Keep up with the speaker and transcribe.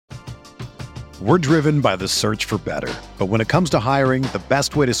We're driven by the search for better. But when it comes to hiring, the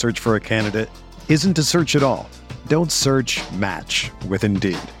best way to search for a candidate isn't to search at all. Don't search, match with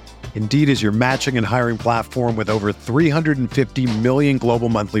Indeed. Indeed is your matching and hiring platform with over 350 million global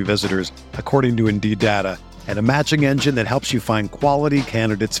monthly visitors, according to Indeed data, and a matching engine that helps you find quality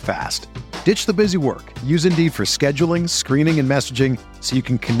candidates fast. Ditch the busy work. Use Indeed for scheduling, screening, and messaging so you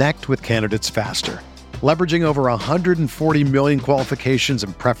can connect with candidates faster. Leveraging over 140 million qualifications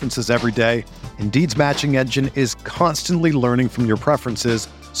and preferences every day, Indeed's matching engine is constantly learning from your preferences,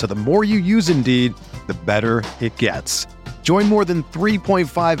 so the more you use Indeed, the better it gets. Join more than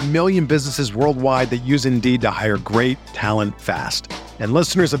 3.5 million businesses worldwide that use Indeed to hire great talent fast. And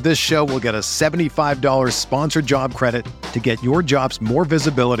listeners of this show will get a $75 sponsored job credit to get your jobs more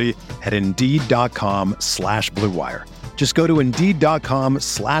visibility at Indeed.com/Blue Wire. Just go to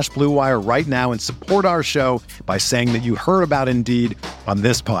Indeed.com/Blue Wire right now and support our show by saying that you heard about Indeed on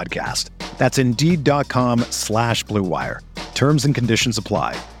this podcast. That's Indeed.com/Blue Wire. Terms and conditions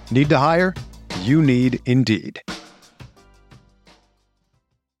apply. Need to hire? You need Indeed.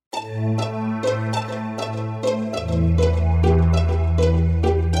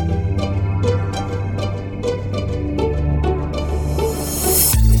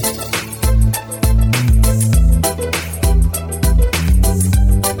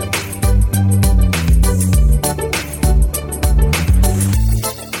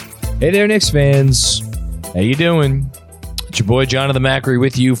 Hey there, Knicks fans. How you doing? It's your boy Jonathan Macri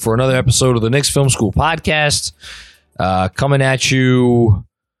with you for another episode of the Knicks Film School podcast. Coming at you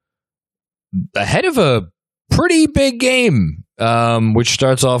ahead of a pretty big game, which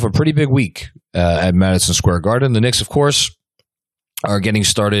starts off a pretty big week at Madison Square Garden. The Knicks, of course, are getting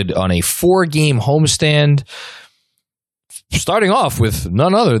started on a 4-game homestand, starting off with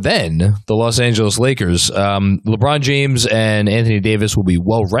none other than the Los Angeles Lakers. LeBron James and Anthony Davis will be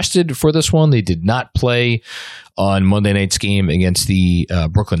well rested for this one. They did not play on Monday night's game against the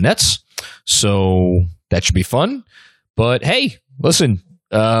Brooklyn Nets, so that should be fun. But hey, listen,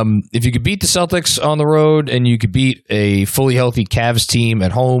 if you could beat the Celtics on the road and you could beat a fully healthy Cavs team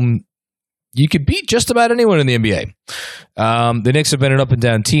at home, you could beat just about anyone in the NBA. The Knicks have been an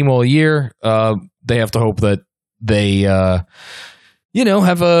up-and-down team all year. They have to hope that they, have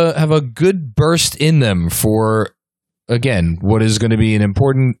a good burst in them for, again, what is going to be an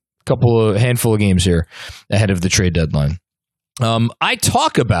important handful of games here ahead of the trade deadline. I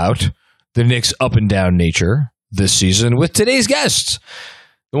talk about the Knicks' up and down nature this season with today's guests,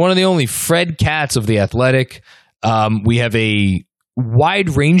 the one and the only Fred Katz of The Athletic. We have a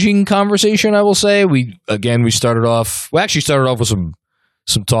wide-ranging conversation, I will say. We started off with some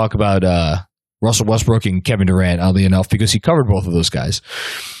talk about Russell Westbrook and Kevin Durant, oddly enough, because he covered both of those guys.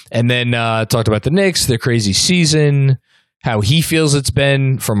 And then talked about the Knicks, their crazy season, how he feels it's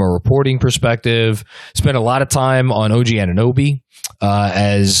been from a reporting perspective. Spent a lot of time on OG Anunoby,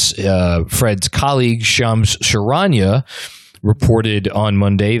 as Fred's colleague Shams Charania reported on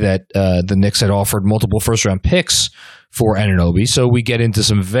Monday that the Knicks had offered multiple first-round picks for Anunoby. So we get into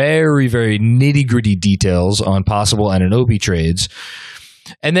some very, very nitty-gritty details on possible Anunoby trades.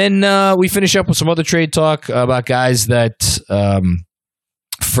 And then we finish up with some other trade talk about guys that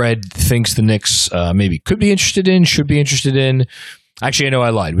Fred thinks the Knicks maybe could be interested in, should be interested in. Actually, I know I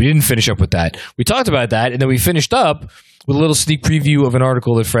lied. We didn't finish up with that. We talked about that, and then we finished up with a little sneak preview of an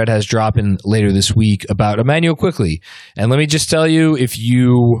article that Fred has dropping later this week about Immanuel Quickley. And let me just tell you, if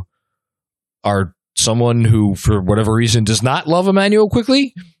you are someone who, for whatever reason, does not love Immanuel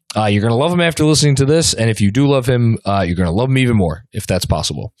Quickley, you're going to love him after listening to this. And if you do love him, you're going to love him even more, if that's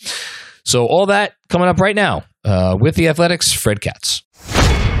possible. So all that coming up right now with The Athletic's Fred Katz.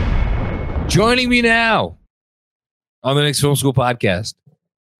 Joining me now on the Knicks Film School podcast.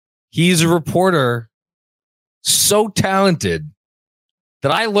 He's a reporter so talented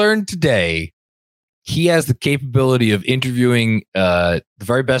that I learned today he has the capability of interviewing the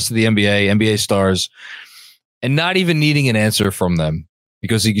very best of the NBA stars, and not even needing an answer from them,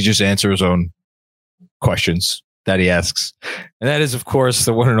 because he could just answer his own questions that he asks. And that is, of course,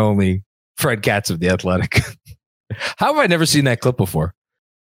 the one and only Fred Katz of The Athletic. How have I never seen that clip before?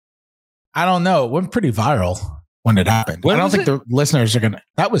 I don't know. It went pretty viral when it happened. I don't think the listeners are going to...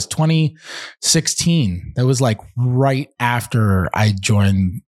 That was 2016. That was like right after I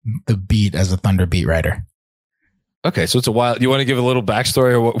joined the beat as a Thunder beat writer. Okay, so it's a while. You want to give a little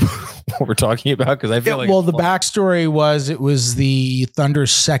backstory of what we're talking about? Because I feel like... Well, the backstory was it was the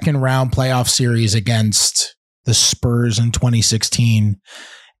Thunder's second round playoff series against the Spurs in 2016.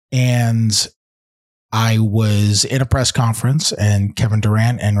 And I was in a press conference, and Kevin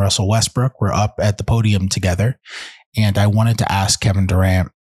Durant and Russell Westbrook were up at the podium together. And I wanted to ask Kevin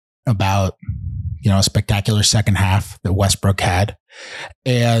Durant about a spectacular second half that Westbrook had.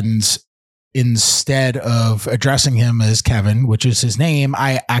 And instead of addressing him as Kevin, which is his name,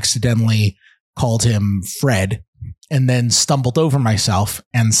 I accidentally called him Fred and then stumbled over myself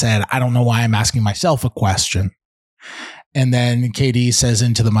and said, I don't know why I'm asking myself a question. And then KD says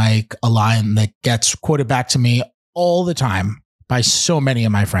into the mic a line that gets quoted back to me all the time by so many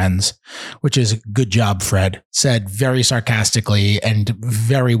of my friends, which is good job, Fred, said very sarcastically and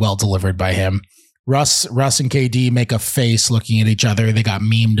very well delivered by him. Russ and KD make a face looking at each other. They got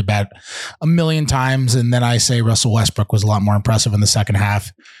memed about a million times. And then I say Russell Westbrook was a lot more impressive in the second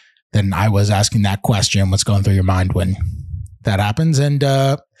half than I was asking that question. What's going through your mind when that happens? And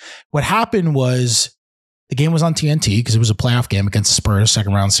what happened was the game was on TNT because it was a playoff game against the Spurs,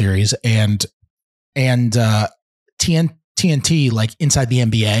 second round series. And TNT, like inside the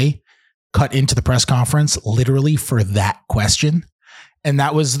NBA, cut into the press conference literally for that question. And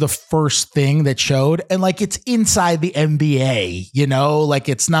that was the first thing that showed. And like, it's inside the NBA, like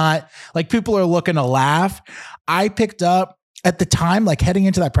it's not like people are looking to laugh. I picked up at the time, like heading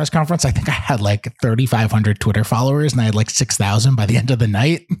into that press conference, I think I had like 3,500 Twitter followers and I had like 6,000 by the end of the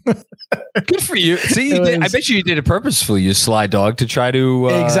night. Good for you. See, I bet you did it purposefully, you sly dog, to try to...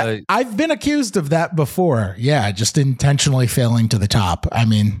 Exactly. I've been accused of that before. Yeah, just intentionally failing to the top. I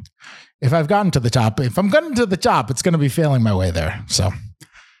mean, if I'm getting to the top, it's going to be failing my way there. So,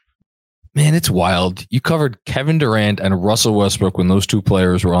 man, it's wild. You covered Kevin Durant and Russell Westbrook when those two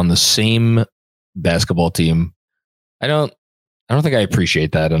players were on the same basketball team. I don't think I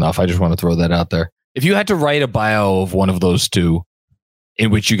appreciate that enough. I just want to throw that out there. If you had to write a bio of one of those two,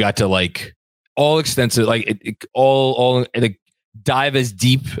 in which you got to like all extensive, like all dive as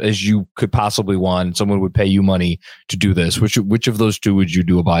deep as you could possibly want, someone would pay you money to do this. Which of those two would you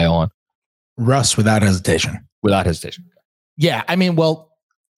do a bio on? Russ, without hesitation. Without hesitation. Yeah, I mean, well,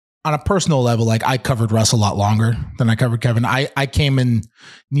 on a personal level, like I covered Russ a lot longer than I covered Kevin. I came in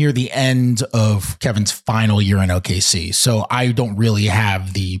near the end of Kevin's final year in OKC. So I don't really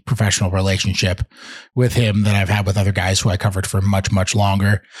have the professional relationship with him that I've had with other guys who I covered for much, much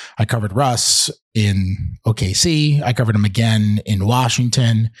longer. I covered Russ in OKC. I covered him again in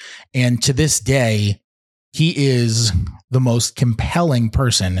Washington. And to this day, he is the most compelling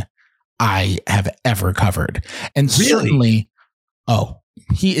person I have ever covered. And certainly,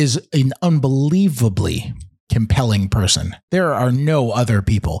 he is an unbelievably compelling person. There are no other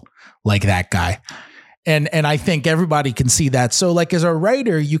people like that guy. And I think everybody can see that. So like as a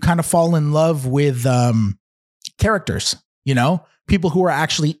writer, you kind of fall in love with characters, people who are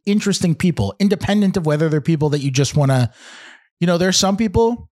actually interesting people, independent of whether they're people that you just want to, there's some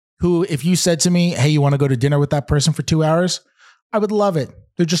people who, if you said to me, hey, you want to go to dinner with that person for 2 hours? I would love it.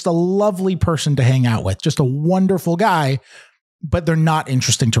 They're just a lovely person to hang out with, just a wonderful guy. But they're not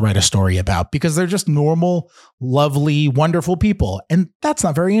interesting to write a story about because they're just normal, lovely, wonderful people. And that's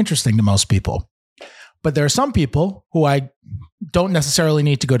not very interesting to most people. But there are some people who I don't necessarily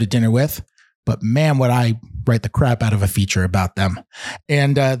need to go to dinner with, but man, would I write the crap out of a feature about them.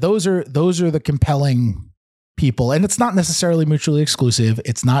 And those are the compelling people. And it's not necessarily mutually exclusive.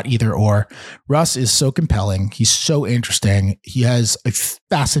 It's not either or. Russ is so compelling. He's so interesting. He has a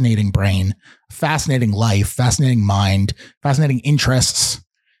fascinating brain, fascinating life, fascinating mind, fascinating interests.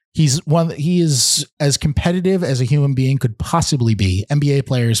 He is as competitive as a human being could possibly be. NBA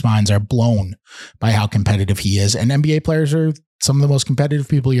players' minds are blown by how competitive he is. And NBA players are some of the most competitive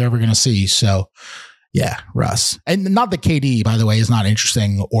people you're ever going to see. So yeah, Russ. And not that KD, by the way, is not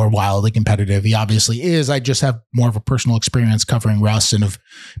interesting or wildly competitive. He obviously is. I just have more of a personal experience covering Russ and have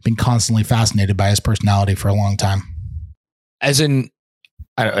been constantly fascinated by his personality for a long time. As in,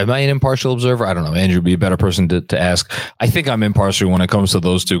 am I an impartial observer? I don't know. Andrew would be a better person to ask. I think I'm impartial when it comes to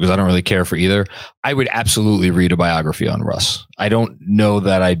those two because I don't really care for either. I would absolutely read a biography on Russ. I don't know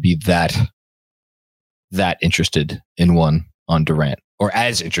that I'd be that interested in one on Durant. Or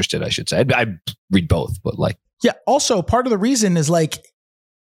as interested, I should say. I'd read both, but like... Yeah, also, part of the reason is like,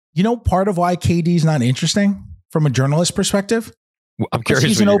 part of why KD's not interesting from a journalist perspective? I'm curious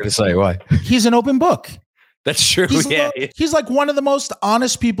what you're going to say. Why? He's an open book. That's true, He's like one of the most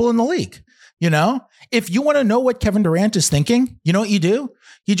honest people in the league. If you want to know what Kevin Durant is thinking, you know what you do?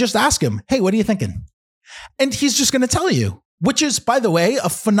 You just ask him, hey, what are you thinking? And he's just going to tell you, which is, by the way, a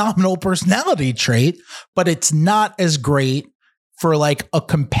phenomenal personality trait, but it's not as great for like a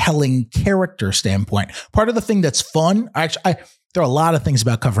compelling character standpoint. Part of the thing that's fun, actually, there are a lot of things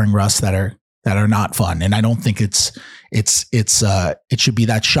about covering Russ that are not fun, and I don't think it should be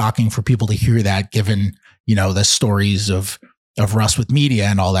that shocking for people to hear that, given the stories of Russ with media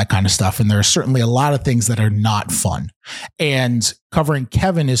and all that kind of stuff. And there are certainly a lot of things that are not fun. And covering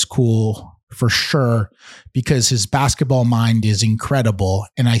Kevin is cool for sure, because his basketball mind is incredible.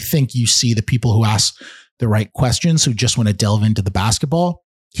 And I think you see the people who ask the right questions, who just want to delve into the basketball.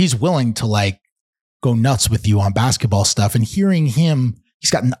 He's willing to like go nuts with you on basketball stuff. And hearing him,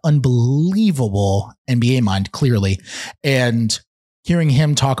 he's got an unbelievable NBA mind, clearly. And hearing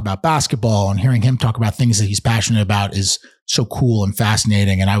him talk about basketball and hearing him talk about things that he's passionate about is so cool and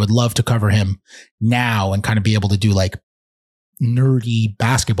fascinating. And I would love to cover him now and kind of be able to do like nerdy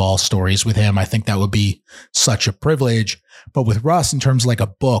basketball stories with him. I think that would be such a privilege. But with Russ, in terms of like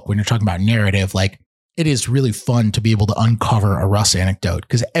a book, when you're talking about narrative, like it is really fun to be able to uncover a Russ anecdote,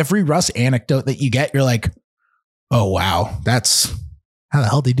 because every Russ anecdote that you get, you're like, oh, wow, that's how the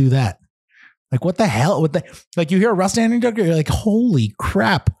hell did he do that? Like, what the hell? Like you hear a Russ anecdote, you're like, holy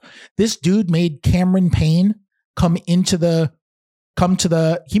crap. This dude made Cameron Payne he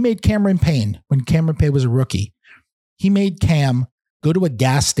made Cameron Payne when Cameron Payne was a rookie. He made Cam go to a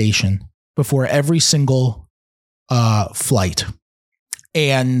gas station before every single flight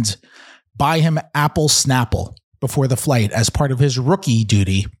and buy him Apple Snapple before the flight as part of his rookie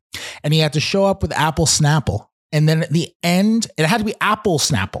duty. And he had to show up with Apple Snapple. And then at the end, it had to be Apple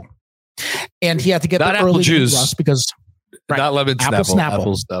Snapple. And he had to get not the apple early juice because not lemon Apple Snapple. Snapple.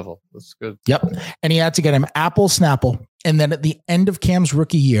 Apple Snapple. That's good. Yep. And he had to get him Apple Snapple. And then at the end of Cam's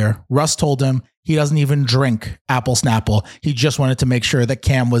rookie year, Russ told him he doesn't even drink Apple Snapple. He just wanted to make sure that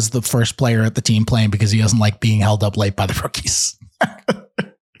Cam was the first player at the team playing because he doesn't like being held up late by the rookies.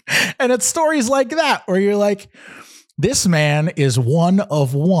 And it's stories like that where you're like, this man is one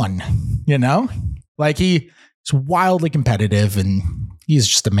of one, you know? Like he's wildly competitive and he's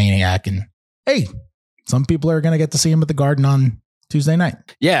just a maniac. And hey, some people are going to get to see him at the Garden on Tuesday night.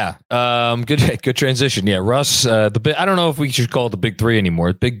 Yeah. Good transition. Yeah. Russ, I don't know if we should call it the big three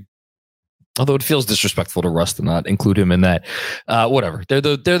anymore. Although it feels disrespectful to Russ to not include him in that. Whatever. They're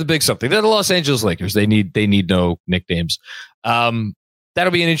the big something. They're the Los Angeles Lakers. They need no nicknames.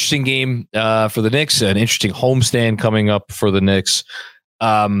 That'll be an interesting game for the Knicks, an interesting homestand coming up for the Knicks.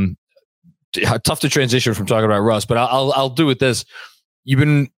 Tough to transition from talking about Russ, but I'll do with this.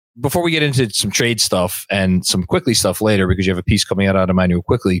 Before we get into some trade stuff and some Quickly stuff later, because you have a piece coming out of Immanuel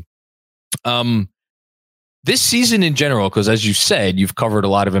Quickley. This season in general, because as you said, you've covered a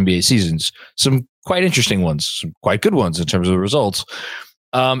lot of NBA seasons, some quite interesting ones, some quite good ones in terms of the results.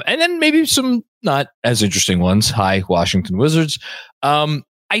 And then maybe some not as interesting ones. Hi, Washington Wizards.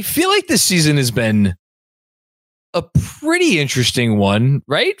 I feel like this season has been a pretty interesting one,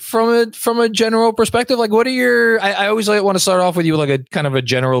 right? From a general perspective. Like, what are I always want to start off with you like a kind of a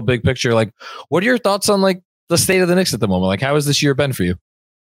general big picture. Like, what are your thoughts on like the state of the Knicks at the moment? Like, how has this year been for you?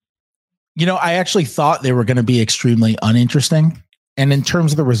 You know, I actually thought they were going to be extremely uninteresting. And in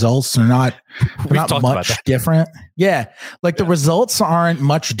terms of the results, they're not much different. Yeah. Like the results aren't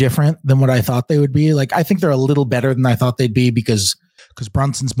much different than what I thought they would be. Like, I think they're a little better than I thought they'd be because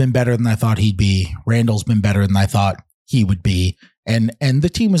Brunson's been better than I thought he'd be. Randall's been better than I thought he would be. And the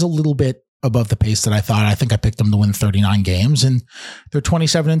team is a little bit above the pace that I thought. I think I picked them to win 39 games and they're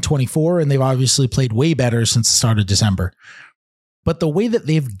 27-24 and they've obviously played way better since the start of December. But the way that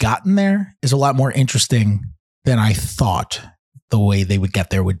they've gotten there is a lot more interesting than I thought the way they would get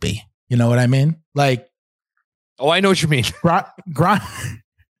there would be. You know what I mean? Like, oh, I know what you mean.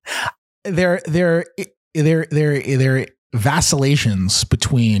 They're vacillations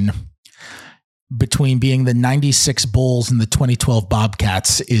between being the 96 Bulls and the 2012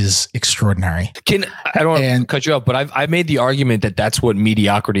 Bobcats is extraordinary. I don't want to cut you off, but I've made the argument that that's what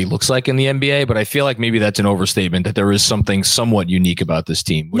mediocrity looks like in the NBA, but I feel like maybe that's an overstatement, that there is something somewhat unique about this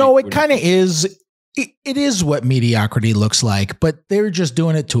team. It kind of is. It is what mediocrity looks like, but they're just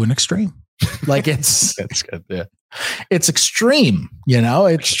doing it to an extreme. Like it's that's good. Yeah. It's extreme, you know,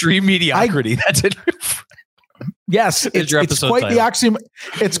 it's extreme mediocrity. That's it. Yes, it's quite the oxymoron.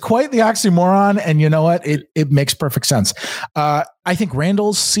 It's quite the oxymoron, and you know what? It makes perfect sense. I think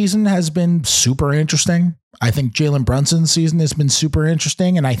Randall's season has been super interesting. I think Jalen Brunson's season has been super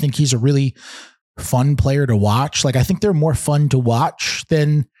interesting, and I think he's a really fun player to watch. Like, I think they're more fun to watch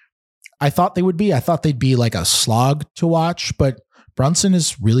than I thought they would be. I thought they'd be like a slog to watch, but Brunson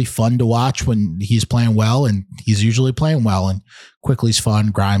is really fun to watch when he's playing well, and he's usually playing well. And Quickly's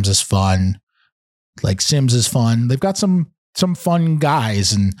fun. Grimes is fun. Like Sims is fun. They've got some fun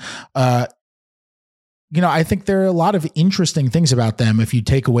guys. And, I think there are a lot of interesting things about them. If you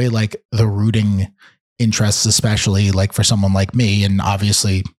take away like the rooting interests, especially like for someone like me, and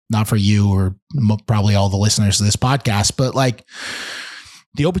obviously not for you or probably all the listeners to this podcast, but like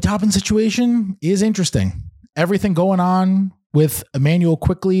the Obi Toppin situation is interesting. Everything going on with Immanuel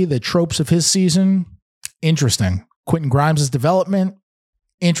Quickley, the tropes of his season, interesting. Quentin Grimes' development,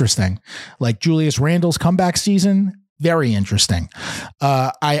 interesting. Like Julius Randle's comeback season, very interesting.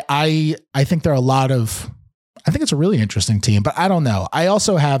 I think there are a lot of, I think it's a really interesting team, but I don't know. I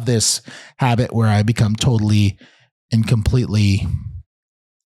also have this habit where I become totally and completely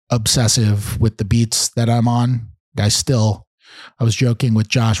obsessive with the beats that I'm on. I was joking with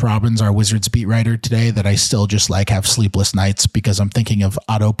Josh Robbins, our Wizards beat writer today, that I still just like have sleepless nights because I'm thinking of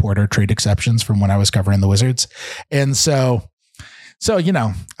Otto Porter trade exceptions from when I was covering the Wizards. And so, you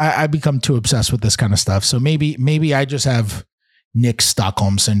know, I become too obsessed with this kind of stuff. So maybe I just have Nick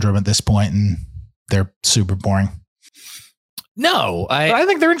Stockholm syndrome at this point and they're super boring. No, I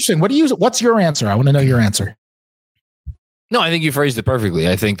think they're interesting. What's your answer? I want to know your answer. No, I think you phrased it perfectly.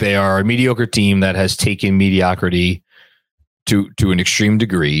 I think they are a mediocre team that has taken mediocrity to an extreme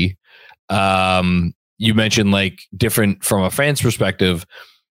degree. You mentioned like different from a fan's perspective.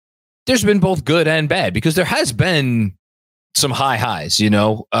 There's been both good and bad because there has been some highs, you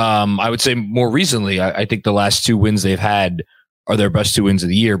know. I would say more recently, I think the last 2 wins they've had are their best 2 wins of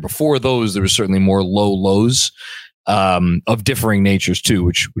the year. Before those, there was certainly more low lows of differing natures too,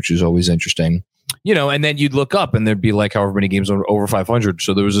 which is always interesting. You know, and then you'd look up and there'd be like however many games over 500.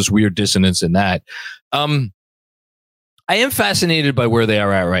 So there was this weird dissonance in that. I am fascinated by where they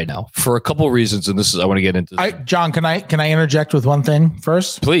are at right now for a couple of reasons, and I want to get into. John, can I interject with one thing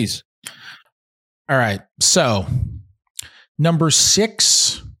first? Please. All right. So number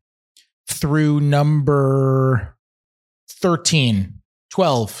 6 through number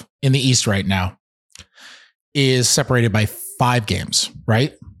 12 in the East right now is separated by 5 games,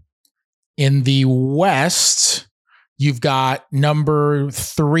 right? In the West, you've got number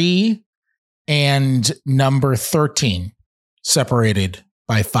 3 and number 13 separated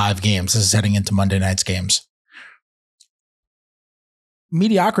by 5 games. This is heading into Monday night's games.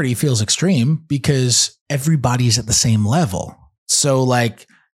 Mediocrity feels extreme because everybody's at the same level. So like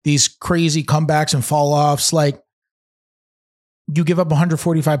these crazy comebacks and fall offs, like you give up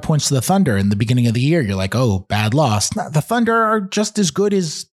 145 points to the Thunder in the beginning of the year. You're like, oh, bad loss. The Thunder are just as good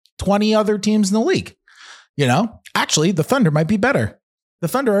as 20 other teams in the league. You know, actually, the Thunder might be better. The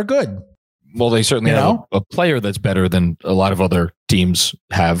Thunder are good. Well, they certainly have a player that's better than a lot of other teams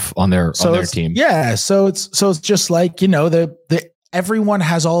have on their team. Yeah, so it's just like, you know, the everyone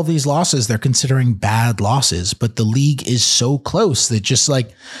has all of these losses they're considering bad losses, but the league is so close that just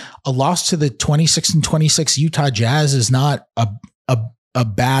like a loss to the 26-26 Utah Jazz is not a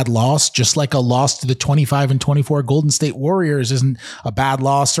bad loss, just like a loss to the 25-24 Golden State Warriors isn't a bad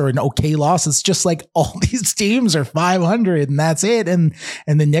loss or an okay loss. It's just like all these teams are 500 and that's it. And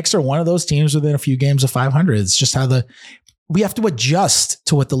the Knicks are one of those teams within a few games of 500. It's just how we have to adjust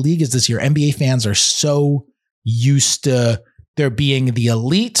to what the league is this year. NBA fans are so used to there being the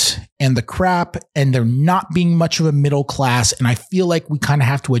elite and the crap, and there not being much of a middle class. And I feel like we kind of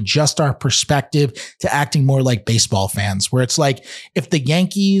have to adjust our perspective to acting more like baseball fans, where it's like, if the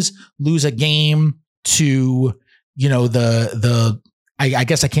Yankees lose a game to, you know, I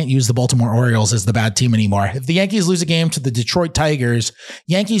guess I can't use the Baltimore Orioles as the bad team anymore. If the Yankees lose a game to the Detroit Tigers,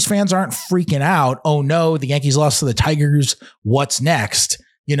 Yankees fans aren't freaking out. Oh no, the Yankees lost to the Tigers. What's next?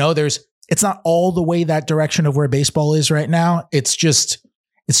 You know, it's not all the way that direction of where baseball is right now. It's just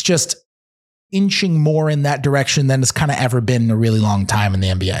inching more in that direction than it's kind of ever been in a really long time in the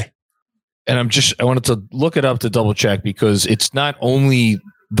NBA. And I wanted to look it up to double check because it's not only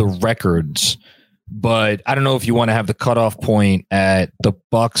the records, but I don't know if you want to have the cutoff point at the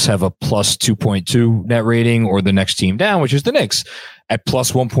Bucks have a plus 2.2 net rating or the next team down, which is the Knicks at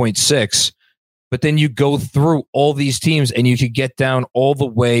plus 1.6. But then you go through all these teams and you could get down all the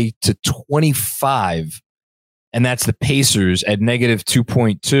way to 25. And that's the Pacers at negative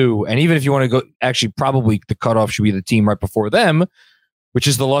 2.2. And even if you want to go, actually, probably the cutoff should be the team right before them, which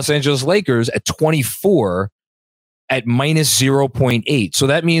is the Los Angeles Lakers at 24 at minus 0.8. So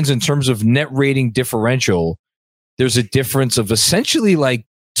that means in terms of net rating differential, there's a difference of essentially like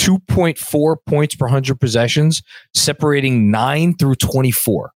 2.4 points per 100 possessions, separating 9 through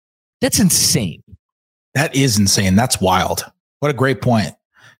 24. That's insane. That is insane. That's wild. What a great point.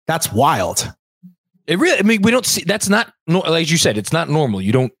 That's wild. It really, I mean, we don't see, that's not, like you said, it's not normal.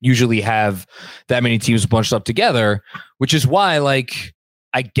 You don't usually have that many teams bunched up together, which is why, like,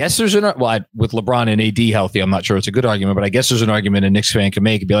 I guess there's with LeBron and AD healthy, I'm not sure it's a good argument, but I guess there's an argument a Knicks fan can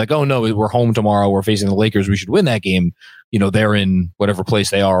make and be like, oh no, we're home tomorrow. We're facing the Lakers. We should win that game. You know, they're in whatever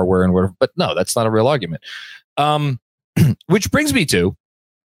place they are, we're in whatever, but no, that's not a real argument. Which brings me to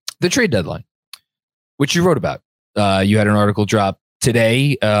the trade deadline, which you wrote about. You had an article drop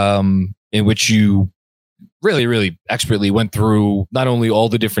today in which you really, really expertly went through not only all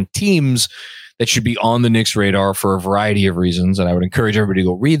the different teams that should be on the Knicks radar for a variety of reasons. And I would encourage everybody to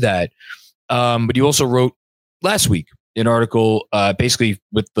go read that. But you also wrote last week an article basically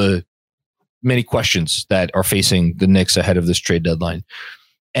with the many questions that are facing the Knicks ahead of this trade deadline.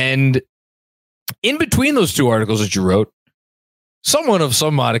 And in between those two articles that you wrote, someone of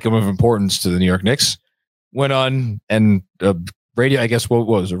some modicum of importance to the New York Knicks went on and radio, I guess, what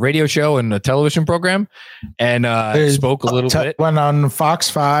was a radio show and a television program, and spoke a little bit. Went on Fox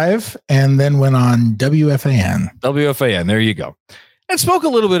 5 and then went on WFAN. WFAN, there you go. And spoke a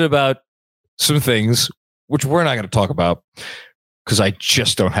little bit about some things, which we're not going to talk about because I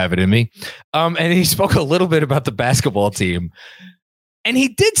just don't have it in me. And he spoke a little bit about the basketball team. And he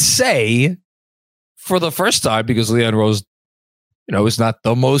did say, for the first time, because Leon Rose, is not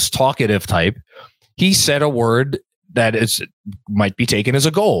the most talkative type, he said a word that might be taken as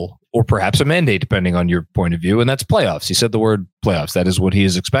a goal or perhaps a mandate, depending on your point of view, and that's playoffs. He said the word playoffs. That is what he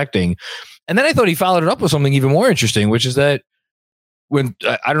is expecting. And then I thought he followed it up with something even more interesting, which is that when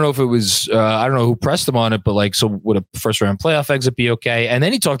I don't know if it was, I don't know who pressed him on it, but so would a first round playoff exit be okay? And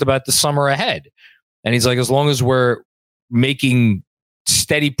then he talked about the summer ahead. And he's like, as long as we're making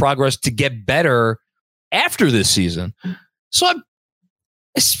steady progress to get better after this season. So I'm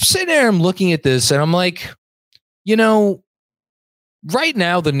sitting there, I'm looking at this and I'm like, right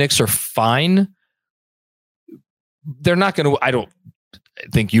now the Knicks are fine. They're not going to, I don't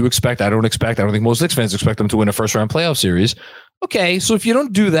think I don't think most Knicks fans expect them to win a first round playoff series. Okay, so if you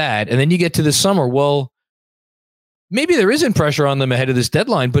don't do that and then you get to this summer, well, maybe there isn't pressure on them ahead of this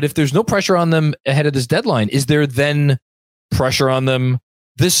deadline, but if there's no pressure on them ahead of this deadline, is there then pressure on them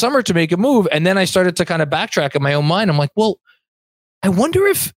this summer to make a move? And then I started to kind of backtrack in my own mind. I'm like, well, I wonder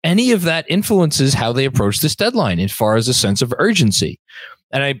if any of that influences how they approach this deadline as far as a sense of urgency.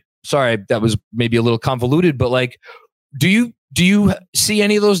 And sorry, that was maybe a little convoluted, but do you see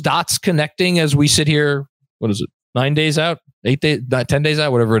any of those dots connecting as we sit here? What is it? 9 days out, 8 days, 10 days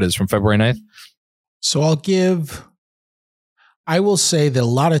out, whatever it is, from February 9th. So I will say that a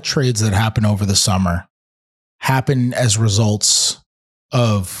lot of trades that happen over the summer happen as results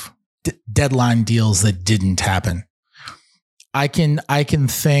of deadline deals that didn't happen. I can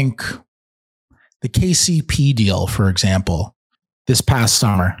think the KCP deal, for example, this past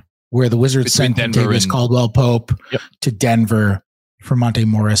summer, where the Wizards sent Davis Caldwell-Pope to Denver for Monte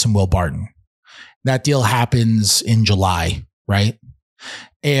Morris and Will Barton. That deal happens in July, right?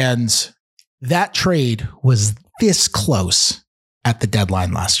 And that trade was this close at the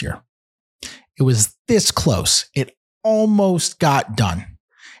deadline last year. It was this close. It almost got done.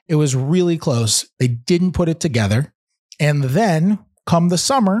 It was really close. They didn't put it together. And then come the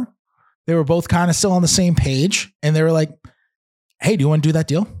summer, they were both kind of still on the same page. And they were like, hey, do you want to do that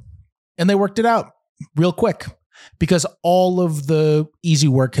deal? And they worked it out real quick because all of the easy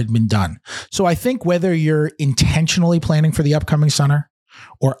work had been done. So I think whether you're intentionally planning for the upcoming summer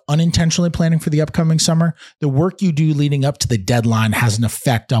or unintentionally planning for the upcoming summer, the work you do leading up to the deadline has an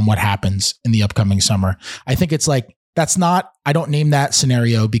effect on what happens in the upcoming summer. I think it's I don't name that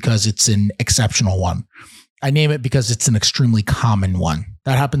scenario because it's an exceptional one. I name it because it's an extremely common one.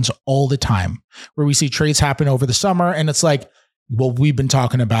 That happens all the time where we see trades happen over the summer and it's like, well, we've been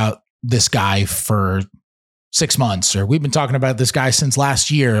talking about this guy for 6 months, or we've been talking about this guy since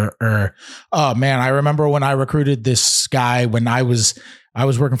last year, or, oh man, I remember when I recruited this guy when I was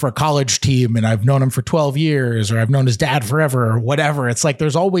working for a college team and I've known him for 12 years, or I've known his dad forever, or whatever. It's like,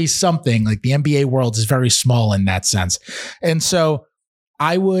 there's always something. Like the NBA world is very small in that sense. And so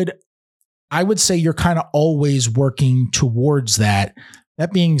I would say you're kind of always working towards that.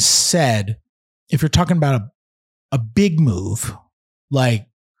 That being said, if you're talking about a big move, like,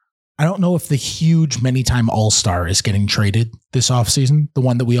 I don't know if the huge many-time all-star is getting traded this offseason. The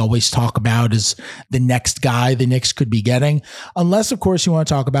one that we always talk about is the next guy the Knicks could be getting. Unless, of course, you want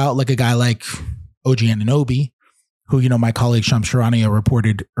to talk about like a guy like OG Anunoby, who, my colleague Shams Charania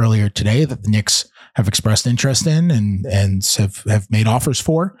reported earlier today that the Knicks have expressed interest in and have made offers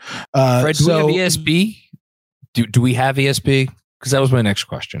for. Fred, do we have ESB? Do we have ESB? Because that was my next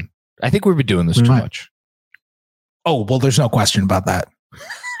question. I think we've been doing this too much. Oh, well, there's no question about that.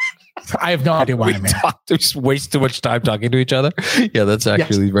 I have no idea why we just waste too much time talking to each other. Yeah, that's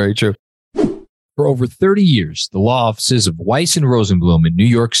actually very true. For over 30 years, the law offices of Weiss and Rosenblum in New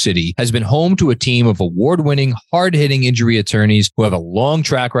York City has been home to a team of award-winning, hard-hitting injury attorneys who have a long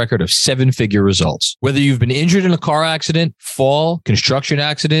track record of seven-figure results. Whether you've been injured in a car accident, fall, construction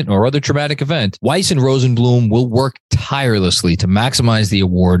accident, or other traumatic event, Weiss and Rosenblum will work tirelessly to maximize the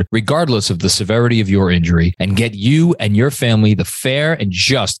award regardless of the severity of your injury and get you and your family the fair and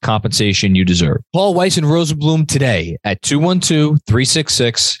just compensation you deserve. Call Weiss and Rosenblum today at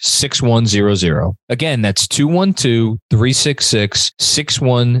 212-366-6100. Again, that's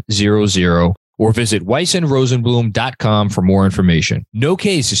 212-366-6100 or visit weissandrosenblum.com for more information. No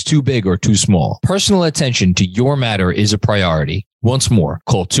case is too big or too small. Personal attention to your matter is a priority. Once more,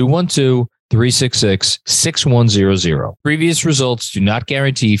 call 212-366-6100. Previous results do not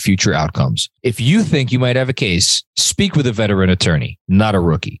guarantee future outcomes. If you think you might have a case, speak with a veteran attorney, not a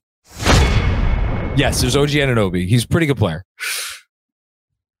rookie. Yes, there's OG Anunoby. He's a pretty good player.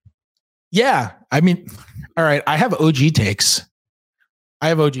 Yeah, I mean, all right. I have OG takes.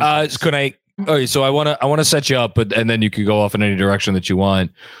 Takes. Could I? Okay, so I want to set you up, and then you can go off in any direction that you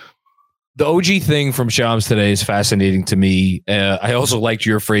want. The OG thing from Shams today is fascinating to me. I also liked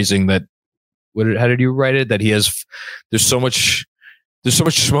your phrasing that. How did you write it? That there's so much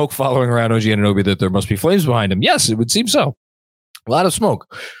smoke following around OG Anunoby that there must be flames behind him. Yes, it would seem so. A lot of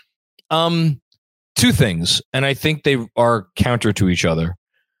smoke. Two things, and I think they are counter to each other.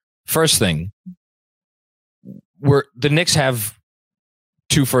 First thing, the Knicks have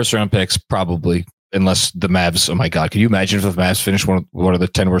 2 first-round picks, probably, unless the Mavs. Oh my God, can you imagine if the Mavs finish one of the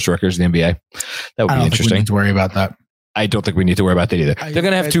 10 worst records in the NBA? That would be interesting. Think we need to worry about that. I don't think we need to worry about that either. They're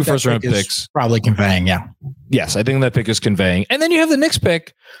going to have 2 first-round picks. Probably conveying, yeah. Yes, I think that pick is conveying, and then you have the Knicks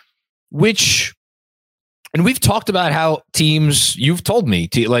pick, which. And we've talked about how teams, you've told me,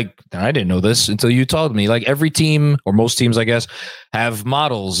 like, I didn't know this until you told me, like every team, or most teams, I guess, have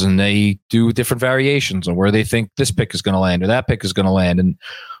models and they do different variations on where they think this pick is going to land or that pick is going to land. And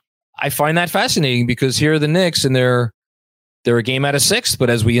I find that fascinating because here are the Knicks and they're a game out of 6th, but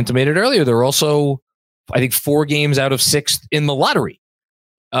as we intimated earlier, they're also, I think, 4 games out of 6th in the lottery.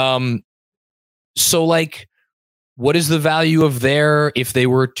 So like, what is the value of if they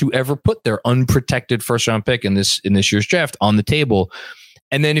were to ever put their unprotected first round pick in this year's draft on the table?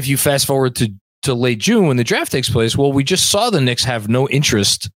 And then if you fast forward to late June when the draft takes place, well, we just saw the Knicks have no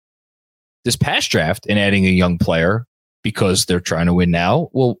interest this past draft in adding a young player because they're trying to win now.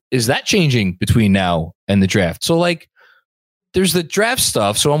 Well, is that changing between now and the draft? So like there's the draft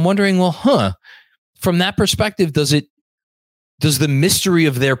stuff. So I'm wondering, well, from that perspective, does the mystery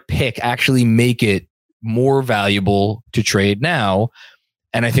of their pick actually make it more valuable to trade now?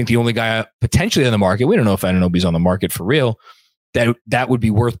 And I think the only guy potentially on the market, we don't know if Anunoby's on the market for real, that would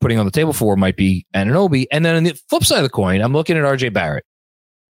be worth putting on the table for might be Anunoby. And then on the flip side of the coin, I'm looking at RJ Barrett.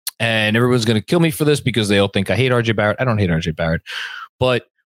 And everyone's going to kill me for this because they all think I hate RJ Barrett. I don't hate RJ Barrett. But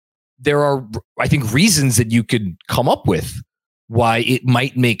there are, I think, reasons that you could come up with why it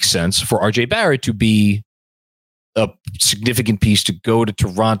might make sense for RJ Barrett to be a significant piece to go to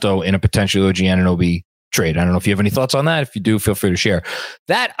Toronto in a potential OG Anunoby trade. I don't know if you have any thoughts on that. If you do, feel free to share.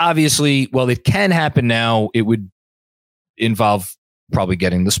 That obviously, well, it can happen now. It would involve probably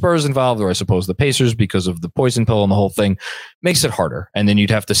getting the Spurs involved, or I suppose the Pacers, because of the poison pill and the whole thing makes it harder. And then you'd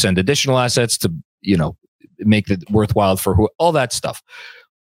have to send additional assets to, make it worthwhile for all that stuff.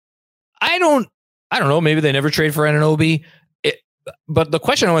 I don't know. Maybe they never trade for Anunoby. But the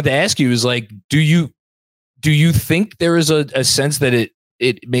question I wanted to ask you is like, do you think there is a sense that it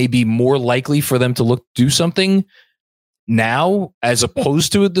may be more likely for them to do something now as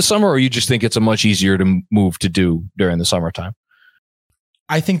opposed to the summer, or you just think it's a much easier to move to do during the summertime?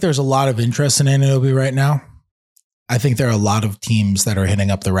 I think there's a lot of interest in Anunoby right now. I think there are a lot of teams that are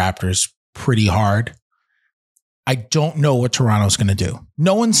hitting up the Raptors pretty hard. I don't know what Toronto's going to do.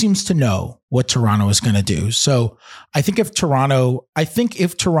 No one seems to know what Toronto is going to do. So I think if Toronto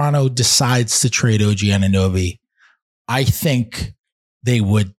decides to trade OG Anunoby, I think they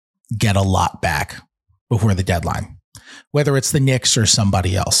would get a lot back before the deadline, whether it's the Knicks or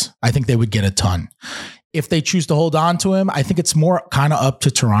somebody else. I think they would get a ton. If they choose to hold on to him, I think it's more kind of up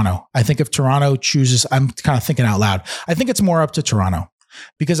to Toronto. I think if Toronto chooses, I'm kind of thinking out loud, I think it's more up to Toronto,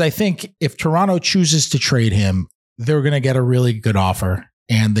 because I think if Toronto chooses to trade him, they're going to get a really good offer.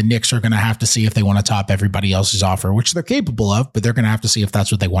 And the Knicks are going to have to see if they want to top everybody else's offer, which they're capable of, but they're going to have to see if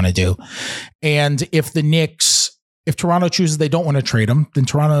that's what they want to do. And if the Knicks if Toronto chooses they don't want to trade him, then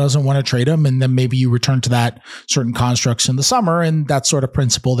Toronto doesn't want to trade him. And then maybe you return to that certain constructs in the summer. And that sort of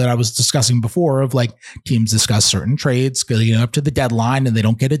principle that I was discussing before of like teams discuss certain trades getting up to the deadline and they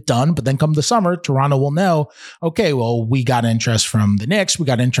don't get it done. But then come the summer, Toronto will know, okay, well, we got interest from the Knicks. We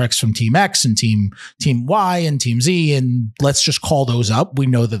got interest from Team X and Team Y and Team Z. And let's just call those up. We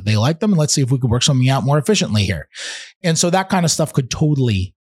know that they like them. And let's see if we could work something out more efficiently here. And so that kind of stuff could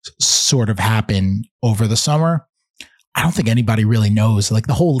totally sort of happen over the summer. I don't think anybody really knows. Like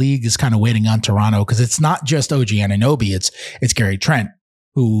the whole league is kind of waiting on Toronto because it's not just OG Anunoby. It's Gary Trent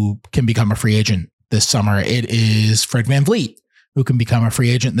who can become a free agent this summer. It is Fred VanVleet who can become a free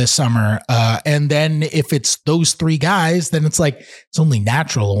agent this summer. And then if it's those three guys, then it's like, it's only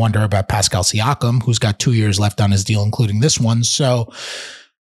natural to wonder about Pascal Siakam, who's got 2 years left on his deal, including this one. So,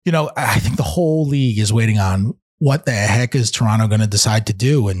 you know, I think the whole league is waiting on what the heck is Toronto going to decide to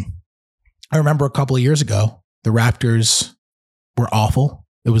do. And I remember a couple of years ago, the Raptors were awful.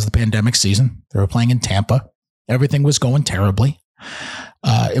 It was the pandemic season. They were playing in Tampa. Everything was going terribly.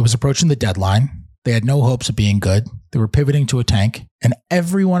 It was approaching the deadline. They had no hopes of being good. They were pivoting to a tank. And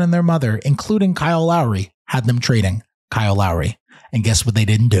everyone and their mother, including Kyle Lowry, had them trading Kyle Lowry. And guess what they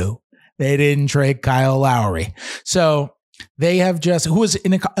didn't do? They didn't trade Kyle Lowry. So they have just, who was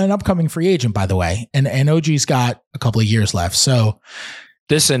an upcoming free agent, by the way. And OG's got a couple of years left. So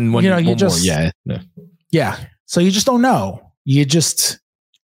this and one, one more. Yeah. Yeah. So you just don't know. You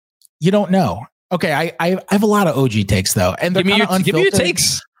don't know. Okay. I have a lot of OG takes though. And they're give me your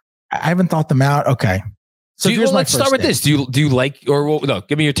takes. I haven't thought them out. Okay. So let's start with this. Do you like, no,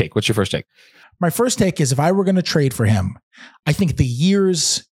 give me your take. What's your first take? My first take is if I were going to trade for him, I think the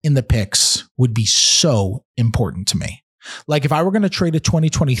years in the picks would be so important to me. Like if I were going to trade a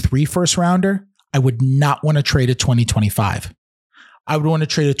 2023 first rounder, I would not want to trade a 2025. I would want to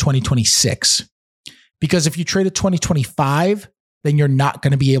trade a 2026. Because if you trade a 2025, then you're not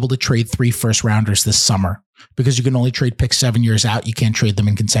going to be able to trade 3 first rounders this summer because you can only trade picks 7 years out. You can't trade them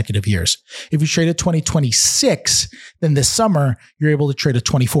in consecutive years. If you trade a 2026, then this summer you're able to trade a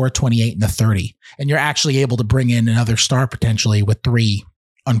 24, 28, and a 30. And you're actually able to bring in another star potentially with 3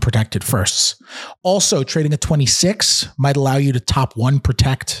 unprotected firsts. Also, trading a 26 might allow you to top 1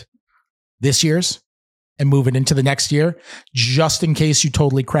 protect this year's and move it into the next year, just in case you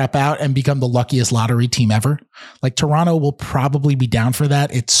totally crap out and become the luckiest lottery team ever. Like Toronto will probably be down for that.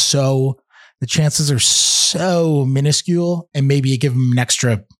 The chances are so minuscule, and maybe you give them an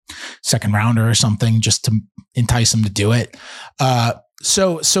extra second rounder or something just to entice them to do it.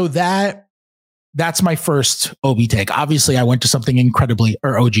 So that's my first OB take. Obviously, I went to something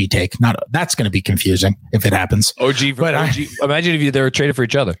OG take. That's going to be confusing if it happens. OG. Imagine if they were traded for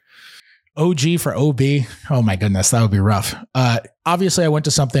each other. OG for OB. Oh my goodness, that would be rough. Obviously I went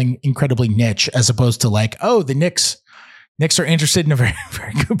to something incredibly niche as opposed to like, oh, the Knicks are interested in a very,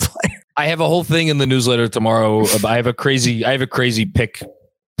 very good player. I have a whole thing in the newsletter tomorrow. I have a crazy pick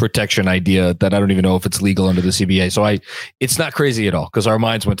protection idea that I don't even know if it's legal under the CBA. So it's not crazy at all because our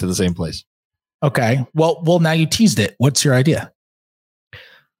minds went to the same place. Okay. Well, now you teased it. What's your idea?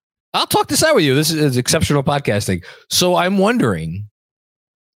 I'll talk this out with you. This is exceptional podcasting. So I'm wondering,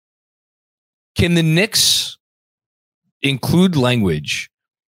 can the Knicks include language?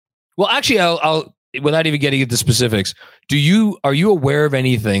 Well, actually, I'll without even getting into specifics. Are you aware of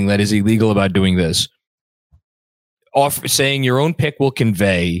anything that is illegal about doing this? Saying your own pick will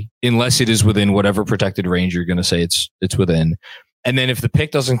convey, unless it is within whatever protected range you're going to say it's within, and then if the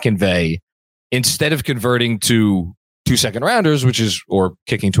pick doesn't convey, instead of converting to 2 second rounders, or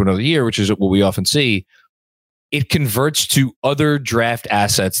kicking to another year, which is what we often see, it converts to other draft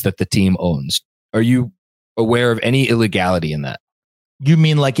assets that the team owns. Are you aware of any illegality in that? You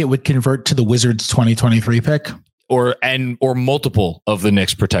mean like it would convert to the Wizards 2023 pick? Or multiple of the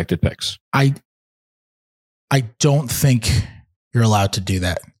Knicks protected picks? I don't think you're allowed to do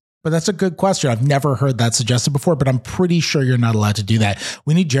that. But that's a good question. I've never heard that suggested before, but I'm pretty sure you're not allowed to do that.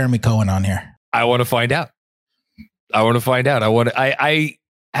 We need Jeremy Cohen on here. I want to find out. I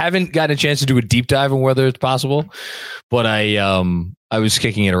haven't gotten a chance to do a deep dive on whether it's possible, but I was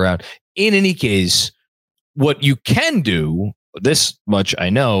kicking it around. In any case, what you can do, this much I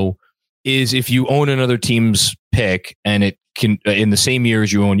know, is if you own another team's pick and it can in the same year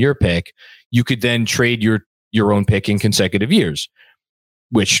as you own your pick, you could then trade your own pick in consecutive years,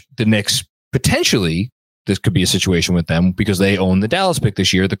 which the Knicks potentially, this could be a situation with them because they own the Dallas pick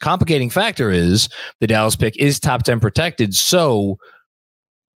this year. The complicating factor is the Dallas pick is top 10 protected. So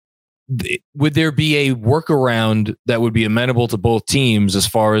would there be a workaround that would be amenable to both teams as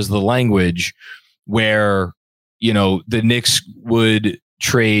far as the language where, the Knicks would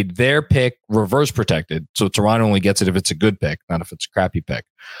trade their pick reverse protected. So Toronto only gets it if it's a good pick, not if it's a crappy pick.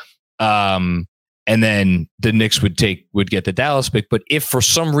 And then the Knicks would get the Dallas pick. But if for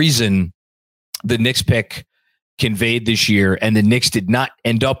some reason the Knicks pick conveyed this year and the Knicks did not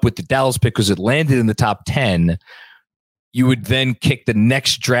end up with the Dallas pick because it landed in the top 10, you would then kick the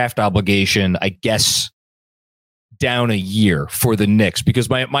next draft obligation, I guess, down a year for the Knicks. Because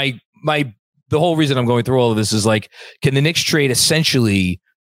the whole reason I'm going through all of this is like, can the Knicks trade essentially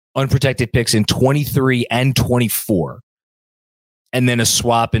unprotected picks in 23 and 24 and then a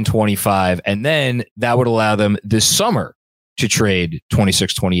swap in 25? And then that would allow them this summer to trade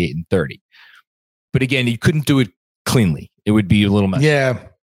 26, 28, and 30. But again, you couldn't do it cleanly. It would be a little messy. Yeah,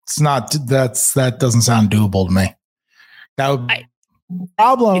 that doesn't sound doable to me. That would be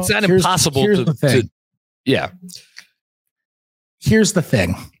problem. It's not impossible yeah. Here's the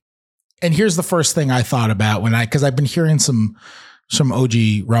thing. And here's the first thing I thought about because I've been hearing some OG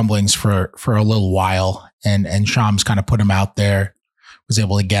rumblings for a little while, and Shams kind of put him out there, was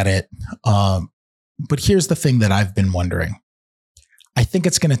able to get it. But here's the thing that I've been wondering. I think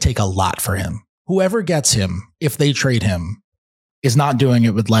it's going to take a lot for him. Whoever gets him, if they trade him, is not doing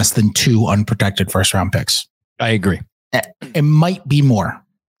it with less than 2 unprotected first round picks. I agree. It might be more.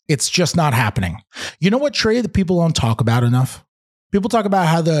 It's just not happening. You know what trade that people don't talk about enough? People talk about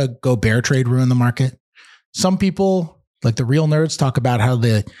how the Gobert trade ruined the market. Some people, like the real nerds, talk about how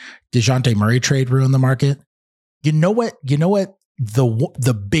the DeJounte Murray trade ruined the market. You know what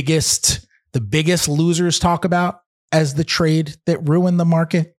the biggest losers talk about as the trade that ruined the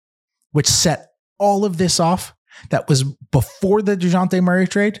market, which set all of this off, that was before the DeJounte Murray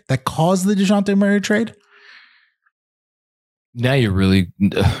trade, that caused the DeJounte Murray trade? Now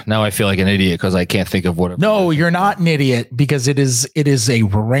I feel like an idiot because I can't think of what. No, you're not an idiot, because it is a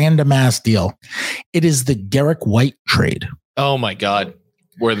random ass deal. It is the Derek White trade. Oh my God.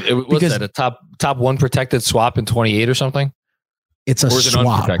 Where it was that a top 1 protected swap in 28 or something? It's a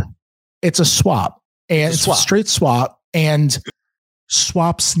swap. It's a swap. And it's a straight swap. And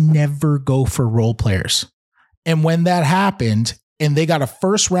swaps never go for role players. And when that happened, and they got a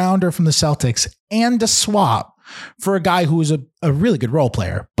first rounder from the Celtics and a swap for a guy who was a really good role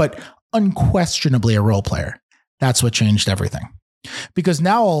player, but unquestionably a role player, that's what changed everything. Because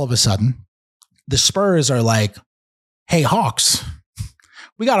now all of a sudden, the Spurs are like, hey, Hawks,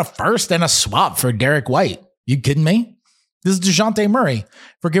 we got a first and a swap for Derek White. You kidding me? This is DeJounte Murray.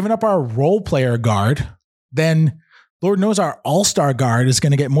 If we're giving up our role player guard, then Lord knows our all-star guard is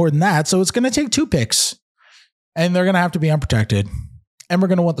going to get more than that. So it's going to take 2 picks, and they're going to have to be unprotected, and we're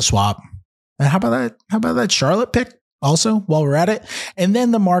going to want the swap. And how about that Charlotte pick also while we're at it? And then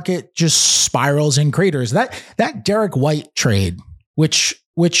the market just spirals and craters. That Derek White trade, which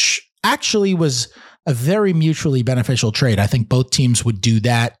actually was a very mutually beneficial trade. I think both teams would do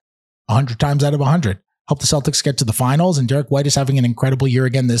that 100 times out of 100. Help the Celtics get to the finals, and Derek White is having an incredible year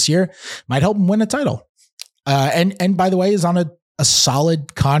again this year. Might help him win a title. And by the way, is on a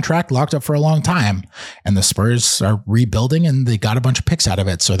solid contract locked up for a long time, and the Spurs are rebuilding and they got a bunch of picks out of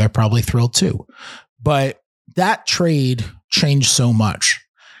it. So they're probably thrilled too. But that trade changed so much.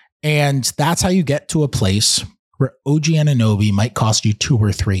 And that's how you get to a place where OG Anunoby might cost you 2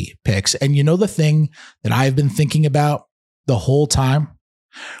 or 3 picks. And you know, the thing that I've been thinking about the whole time,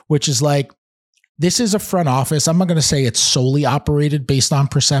 which is like, this is a front office. I'm not going to say it's solely operated based on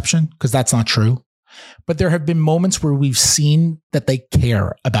perception, because that's not true. But there have been moments where we've seen that they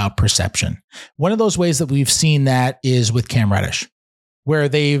care about perception. One of those ways that we've seen that is with Cam Reddish, where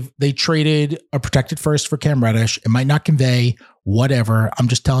they traded a protected first for Cam Reddish. It might not convey whatever. I'm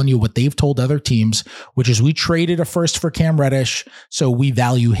just telling you what they've told other teams, which is, we traded a first for Cam Reddish, so we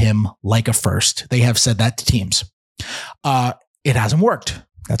value him like a first. They have said that to teams. It hasn't worked.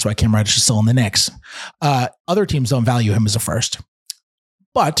 That's why Cam Reddish is still in the Knicks. Other teams don't value him as a first.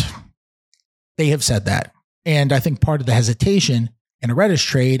 But they have said that. And I think part of the hesitation in a Reddish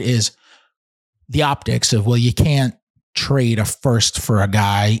trade is the optics of, well, you can't trade a first for a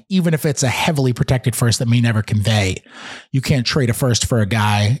guy, even if it's a heavily protected first that may never convey. You can't trade a first for a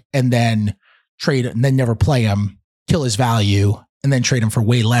guy and then never play him, kill his value, and then trade him for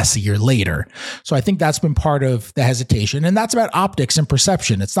way less a year later. So I think that's been part of the hesitation. And that's about optics and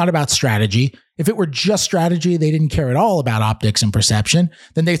perception. It's not about strategy. If it were just strategy, they didn't care at all about optics and perception,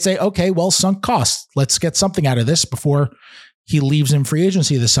 then they'd say, okay, well, sunk costs. Let's get something out of this before he leaves in free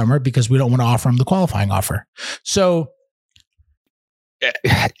agency this summer, because we don't want to offer him the qualifying offer. So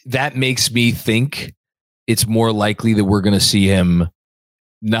that makes me think it's more likely that we're going to see him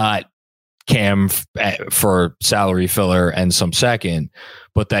not Cam for salary filler and some second,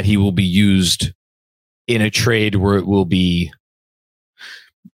 but that he will be used in a trade where it will be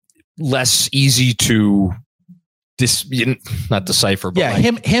less easy to not decipher. But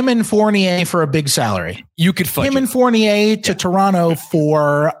him and Fournier for a big salary. You could fudge him and Fournier to Toronto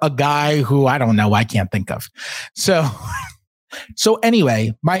for a guy who I don't know, I can't think of. So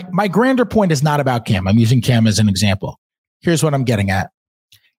anyway, my grander point is not about Cam. I'm using Cam as an example. Here's what I'm getting at.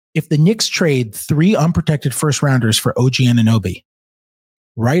 If the Knicks trade 3 unprotected first rounders for OG Anunoby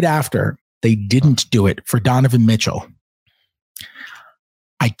right after they didn't do it for Donovan Mitchell,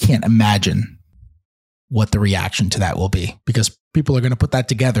 I can't imagine what the reaction to that will be, because people are going to put that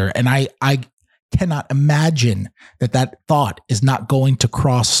together. And I cannot imagine that thought is not going to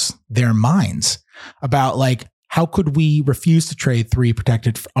cross their minds about, like, how could we refuse to trade 3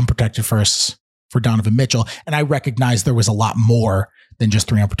 unprotected firsts for Donovan Mitchell? And I recognize there was a lot more than just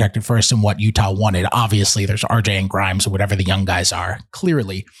 3 unprotected firsts and what Utah wanted. Obviously, there's RJ and Grimes or whatever the young guys are,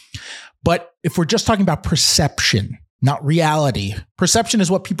 clearly. But if we're just talking about perception, not reality, perception is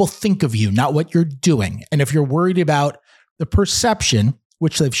what people think of you, not what you're doing. And if you're worried about the perception,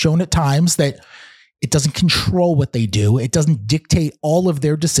 which they've shown at times that it doesn't control what they do, it doesn't dictate all of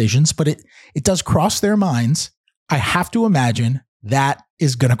their decisions, but it does cross their minds, I have to imagine that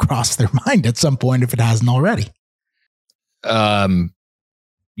is going to cross their mind at some point if it hasn't already.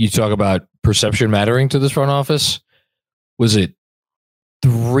 You talk about perception mattering to this front office. Was it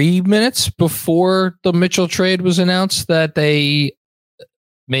 3 minutes before the Mitchell trade was announced that they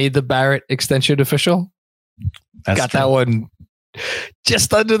made the Barrett extension official? That's got true. that one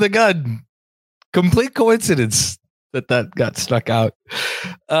just under the gun. Complete coincidence that got snuck out.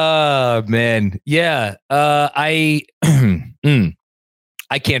 Man. Yeah. I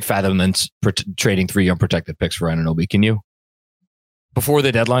can't fathom them trading 3 unprotected picks for Anunoby. Can you? Before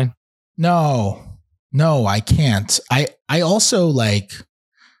the deadline? No, I can't. I also, like,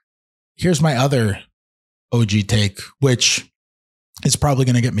 here's my other OG take, which is probably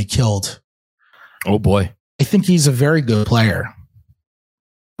going to get me killed. Oh boy. I think he's a very good player,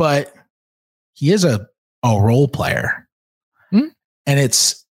 but he is a role player. And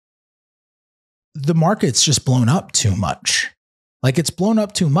the market's just blown up too much. Like, it's blown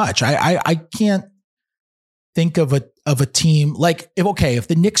up too much. I can't think of a team like, if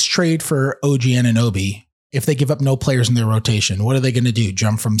the Knicks trade for OG Anunoby, if they give up no players in their rotation, what are they going to do?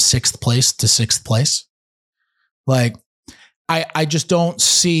 Jump from 6th place to 6th place? Like, I just don't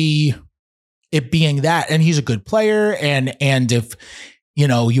see it being that. And he's a good player. And if, you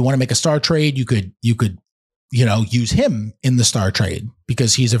want to make a star trade, you could, use him in the star trade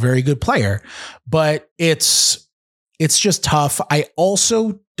because he's a very good player, but it's just tough. I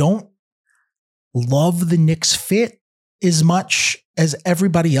also don't love the Knicks fit as much as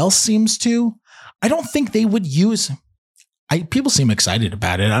everybody else seems to. I don't think they would use. People seem excited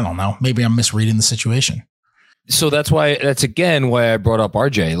about it. I don't know. Maybe I'm misreading the situation. So that's again why I brought up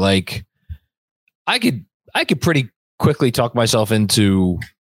RJ. Like, I could pretty quickly talk myself into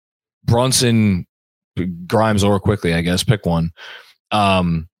Brunson, Grimes, or quickly, I guess, pick one.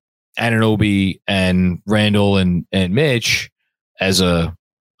 Anunoby and Randall and Mitch as a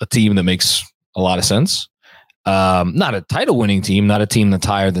team that makes a lot of sense. Not a title winning team, not a team that's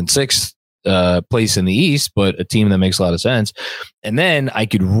higher than 6th place in the East, but a team that makes a lot of sense. And then I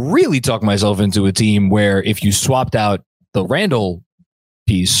could really talk myself into a team where if you swapped out the Randall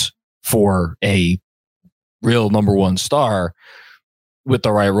piece for a real number 1 star with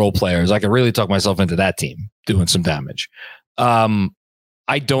the right role players, I could really talk myself into that team doing some damage.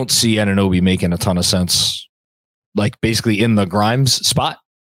 I don't see Anunoby making a ton of sense, like basically in the Grimes spot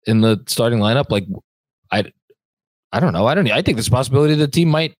in the starting lineup. Like, I don't know. I think there's a possibility the team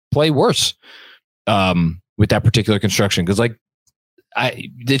might play worse with that particular construction. Cause like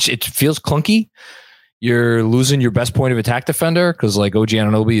it feels clunky. You're losing your best point of attack defender. Cause like OG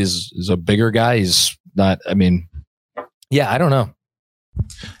Anunoby is a bigger guy. He's not, I don't know.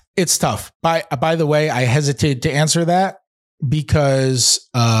 It's tough. By the way, I hesitated to answer that because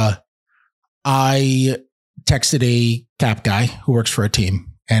I texted a cap guy who works for a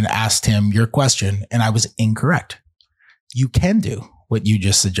team and asked him your question, and I was incorrect. You can do what you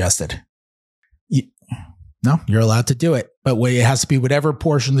just suggested. You're allowed to do it, but it has to be whatever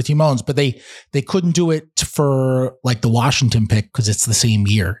portion the team owns. But they couldn't do it for like the Washington pick because it's the same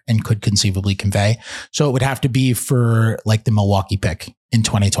year and could conceivably convey. So it would have to be for like the Milwaukee pick in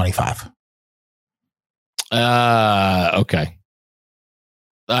 2025. Okay.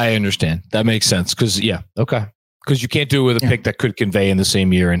 I understand. That makes sense. Cause okay. Cause you can't do it with a pick that could convey in the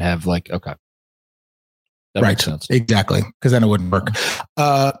same year and have like, okay. That makes sense. Exactly. Cause then it wouldn't work.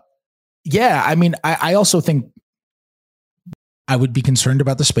 I also think I would be concerned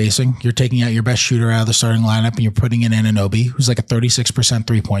about the spacing. You're taking out your best shooter out of the starting lineup and you're putting in Anunoby, who's like a 36%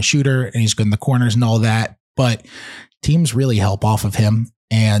 3-point shooter, and he's good in the corners and all that. But teams really help off of him.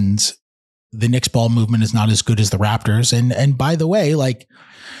 And the Knicks ball movement is not as good as the Raptors. And by the way, like,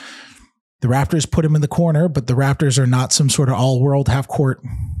 the Raptors put him in the corner, but the Raptors are not some sort of all-world half-court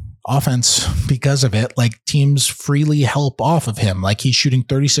offense because of it. Like, teams freely help off of him. Like, he's shooting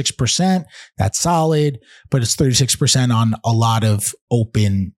 36%. That's solid, but it's 36% on a lot of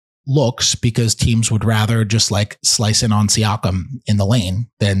open looks because teams would rather just like slice in on Siakam in the lane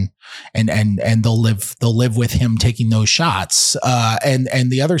than and they'll live with him taking those shots.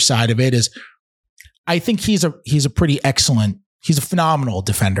 And the other side of it is, I think he's a pretty excellent. He's a phenomenal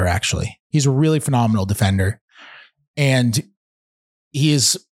defender. Actually, he's a really phenomenal defender, and he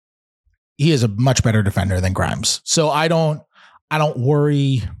is a much better defender than Grimes. So I don't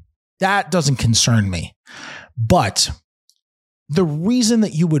worry. That doesn't concern me. But the reason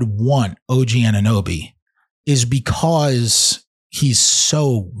that you would want OG Anunoby is because he's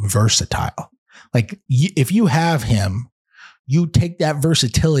so versatile. Like, if you have him, you take that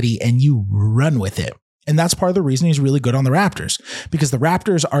versatility and you run with it. And that's part of the reason he's really good on the Raptors, because the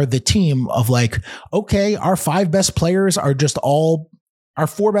Raptors are the team of like, okay, our 4 best players are just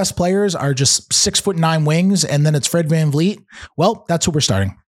 6'9" wings. And then it's Fred VanVleet. Well, that's who we're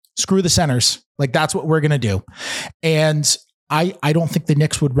starting. Screw the centers. Like, that's what we're going to do. And I don't think the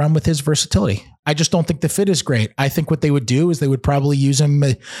Knicks would run with his versatility. I just don't think the fit is great. I think what they would do is they would probably use him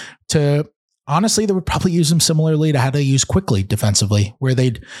they would probably use him similarly to how they use Quickly defensively, where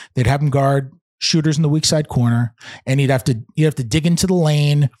they'd have him guard shooters in the weak side corner, and he'd have to dig into the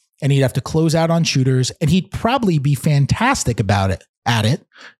lane, and he'd have to close out on shooters, and he'd probably be fantastic at it,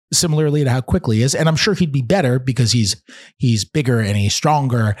 similarly to how Quickly is. And I'm sure he'd be better because he's bigger and he's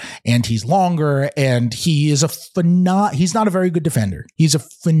stronger and he's longer, and he's not a very good defender. He's a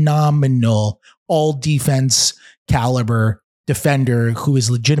phenomenal all defense caliber defender who is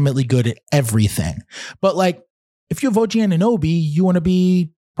legitimately good at everything. But like, if you have OG Anunoby, you want to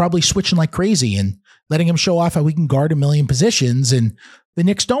be probably switching like crazy and letting him show off how we can guard a million positions. And the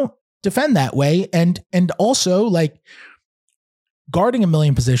Knicks don't defend that way. And also, like, guarding a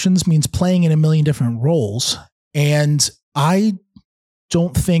million positions means playing in a million different roles. And I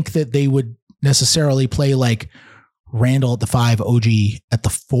don't think that they would necessarily play like Randall at the 5, OG at the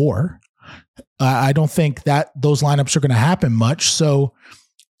 4. I don't think that those lineups are going to happen much. So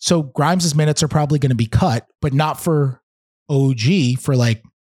Grimes' minutes are probably going to be cut, but not for OG, for like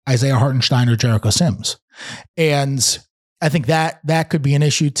Isaiah Hartenstein or Jericho Sims. And I think that could be an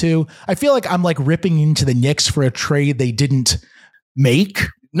issue too. I feel like I'm like ripping into the Knicks for a trade they didn't make.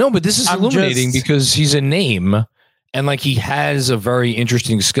 No, but this is illuminating because he's a name and like he has a very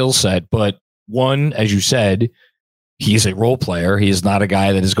interesting skill set. But one, as you said, he's a role player. He is not a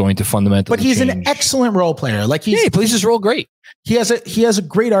guy that is going to fundamentally. But he's an excellent role player. Like he plays his role great. He has a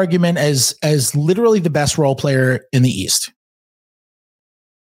great argument as literally the best role player in the East.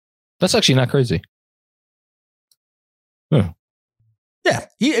 That's actually not crazy. Huh. Yeah,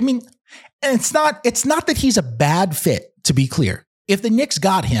 and it's not that he's a bad fit, to be clear. If the Knicks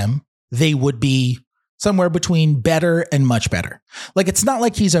got him, they would be somewhere between better and much better. Like, it's not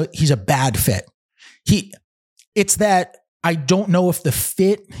like he's a bad fit. It's that I don't know if the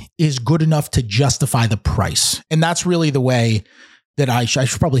fit is good enough to justify the price. And that's really the way that I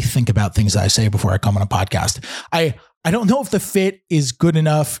should probably think about things that I say before I come on a podcast. I don't know if the fit is good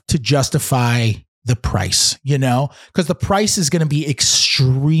enough to justify the price, because the price is going to be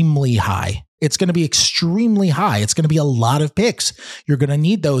extremely high. It's going to be extremely high. It's going to be a lot of picks. You're going to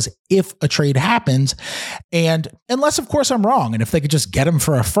need those if a trade happens. And unless, of course, I'm wrong. And if they could just get him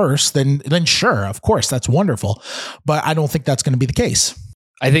for a first, then sure, of course, that's wonderful. But I don't think that's going to be the case.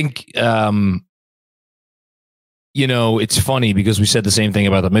 I think, it's funny because we said the same thing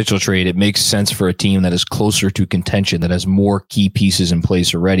about the Mitchell trade. It makes sense for a team that is closer to contention, that has more key pieces in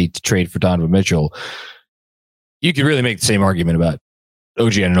place already to trade for Donovan Mitchell. You could really make the same argument about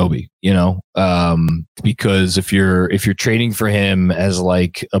OG Anunoby, because if you're trading for him as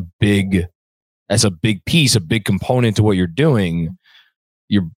like a big piece, a big component to what you're doing,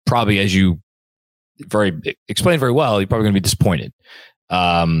 you're probably, as you explained very well, you're probably going to be disappointed.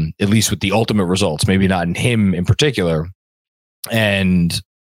 At least with the ultimate results, maybe not in him in particular. And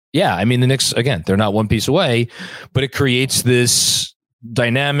yeah, the Knicks, again, they're not one piece away, but it creates this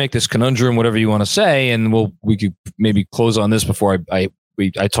dynamic, this conundrum, whatever you want to say. And we could maybe close on this before I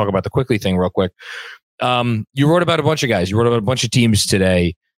talk about the Quickly thing real quick. You wrote about a bunch of guys. You wrote about a bunch of teams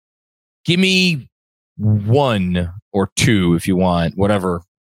today. Give me one or two, if you want, whatever,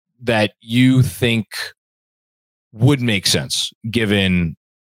 that you think would make sense given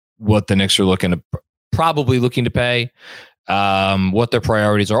what the Knicks are probably looking to pay, what their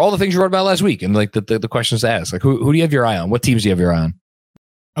priorities are, all the things you wrote about last week, and like the questions to ask. Like, who do you have your eye on? What teams do you have your eye on?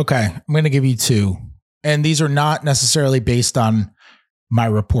 Okay, I'm going to give you two, and these are not necessarily based on my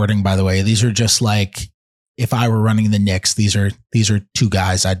reporting. By the way, these are just like if I were running the Knicks, these are two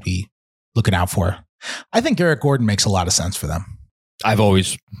guys I'd be looking out for. I think Eric Gordon makes a lot of sense for them. I've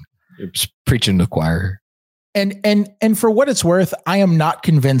always preaching to the choir. And for what it's worth, I am not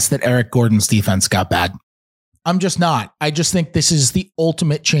convinced that Eric Gordon's defense got bad. I'm just not. I just think this is the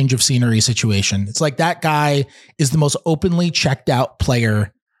ultimate change of scenery situation. It's like that guy is the most openly checked out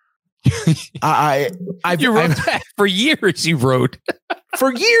player. You wrote that for years. You wrote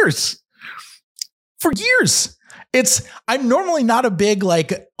for years. I'm normally not a big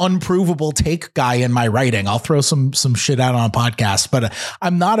like unprovable take guy in my writing. I'll throw some shit out on a podcast, but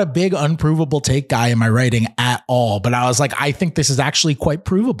I'm not a big unprovable take guy in my writing at all. But I was like, I think this is actually quite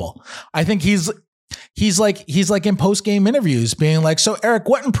provable. I think he's like in post-game interviews being like, so Eric,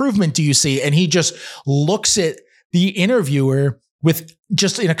 what improvement do you see? And he just looks at the interviewer with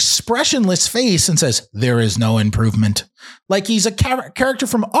just an expressionless face and says, there is no improvement. Like he's a character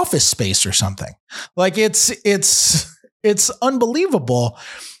from Office Space or something. Like it's unbelievable.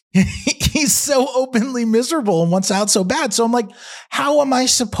 He's so openly miserable and wants out so bad. So I'm like, how am I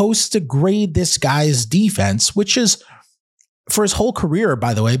supposed to grade this guy's defense, which is for his whole career,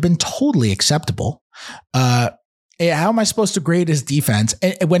 by the way, been totally acceptable. How am I supposed to grade his defense?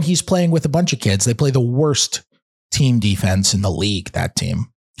 And when he's playing with a bunch of kids, they play the worst team defense in the league, that team.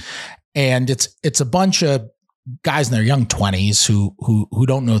 And it's a bunch of guys in their young 20s who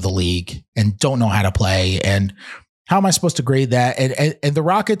don't know the league and don't know how to play. And how am I supposed to grade that? And the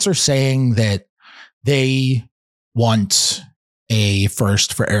Rockets are saying that they want a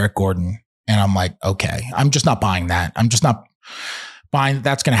first for Eric Gordon. And I'm like, okay, I'm just not buying that. I'm just not buying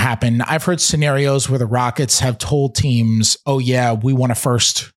that's going to happen. I've heard scenarios where the Rockets have told teams, oh yeah, we want a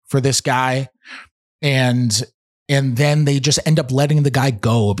first for this guy. And then they just end up letting the guy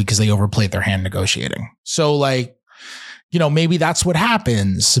go because they overplayed their hand negotiating. So like, maybe that's what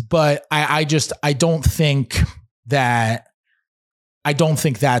happens, but I don't think that's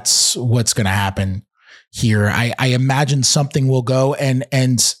what's going to happen here. I imagine something will go and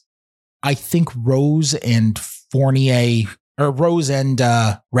I think Rose and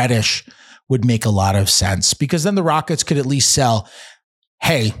Reddish would make a lot of sense because then the Rockets could at least sell,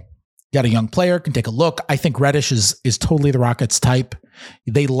 hey, got a young player, can take a look. I think Reddish is totally the Rockets type.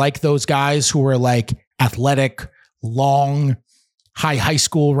 They like those guys who are like athletic, long, high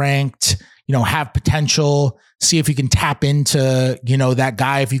school ranked, have potential. See if you can tap into, that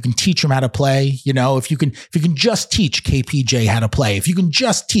guy, if you can teach him how to play, if you can just teach KPJ how to play, if you can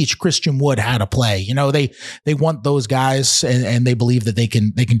just teach Christian Wood how to play, they want those guys and they believe that they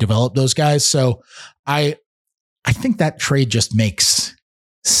can develop those guys. So I think that trade just makes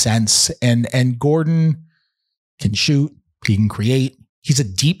sense. And Gordon can shoot, he can create. He's a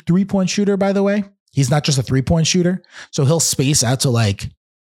deep 3-point shooter, by the way. He's not just a 3-point shooter. So he'll space out to like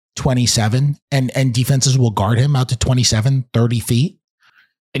 27 and defenses will guard him out to 27, 30 feet.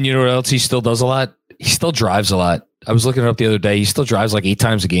 And you know what else he still does a lot? He still drives a lot. I was looking it up the other day. He still drives like 8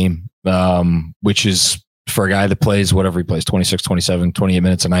 times a game, which is for a guy that plays whatever he plays, 26, 27, 28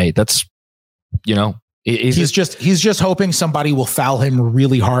 minutes a night. That's, he's just hoping somebody will foul him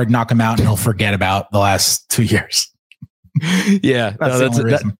really hard, knock him out, and he'll forget about the last 2 years. Yeah,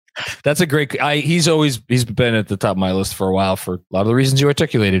 that's a great. He's been at the top of my list for a while for a lot of the reasons you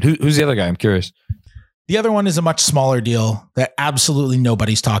articulated. Who's the other guy? I'm curious. The other one is a much smaller deal that absolutely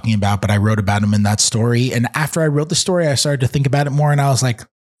nobody's talking about, but I wrote about him in that story. And after I wrote the story, I started to think about it more, and I was like,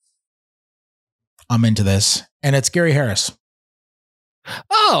 I'm into this. And it's Gary Harris.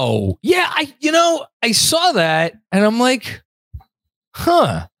 Oh yeah, I saw that, and I'm like,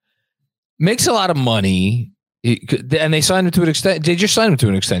 makes a lot of money. And they signed him to an extension. They just signed him to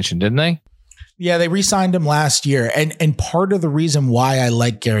an extension, didn't they? Yeah, they re-signed him last year. And part of the reason why I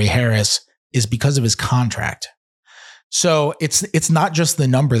like Gary Harris is because of his contract. So it's not just the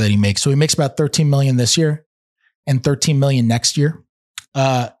number that he makes. So he makes about $13 million this year and $13 million next year.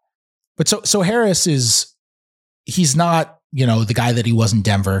 But so Harris he's not, the guy that he was in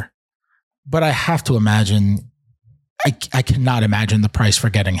Denver. But I have to imagine, I cannot imagine the price for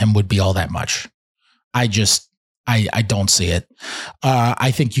getting him would be all that much. I don't see it.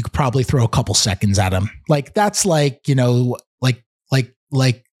 I think you could probably throw a couple seconds at him. Like that's like,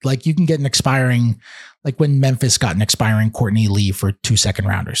 like you can get an expiring, like when Memphis got an expiring Courtney Lee for 2 second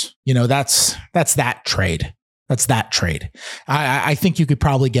rounders. That's that trade. That's that trade. I think you could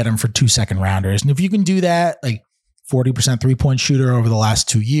probably get him for 2 second rounders. And if you can do that, like 40% 3-point shooter over the last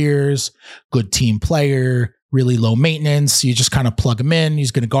 2 years, good team player, really low maintenance. You just kind of plug him in.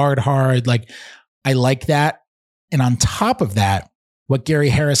 He's going to guard hard. Like, I like that. And on top of that, what Gary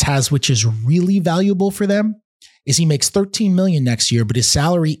Harris has, which is really valuable for them, is he makes $13 million next year, but his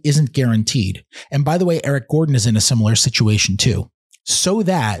salary isn't guaranteed. And by the way, Eric Gordon is in a similar situation too. So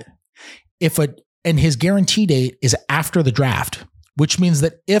that and his guarantee date is after the draft, which means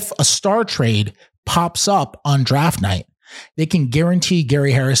that if a star trade pops up on draft night, they can guarantee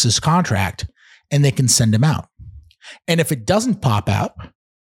Gary Harris's contract and they can send him out. And if it doesn't pop out,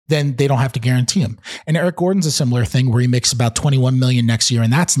 then they don't have to guarantee him. And Eric Gordon's a similar thing where he makes about $21 million next year,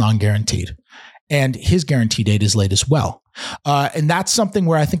 and that's non-guaranteed. And his guarantee date is late as well. And that's something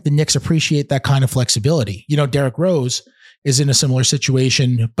where I think the Knicks appreciate that kind of flexibility. You know, Derrick Rose is in a similar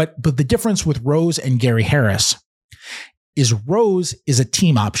situation, but the difference with Rose and Gary Harris is Rose is a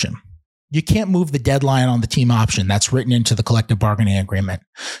team option. You can't move the deadline on the team option. That's written into the collective bargaining agreement.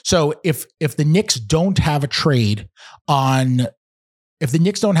 So if the Knicks don't have a trade on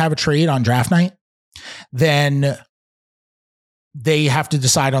draft night, then they have to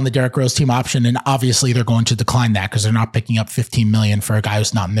decide on the Derrick Rose team option. And obviously they're going to decline that because they're not picking up $15 million for a guy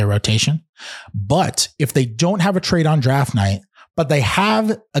who's not in their rotation. But if they don't have a trade on draft night, but they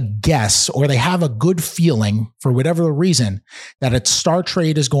have a guess or they have a good feeling for whatever reason that a star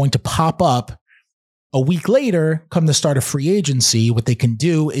trade is going to pop up a week later, come the start of free agency, what they can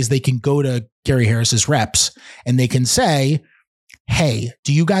do is they can go to Gary Harris's reps and they can say, hey,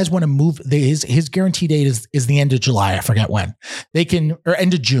 do you guys want to move? His guarantee date is the end of July. I forget when. Or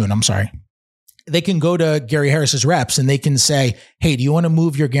end of June. I'm sorry. They can go to Gary Harris's reps and they can say, hey, do you want to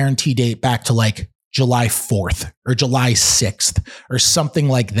move your guarantee date back to like July 4th or July 6th or something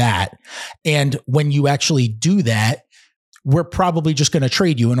like that? And when you actually do that, we're probably just going to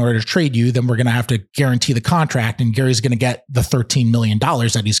trade you. In order to trade you, then we're going to have to guarantee the contract, and Gary's going to get the $13 million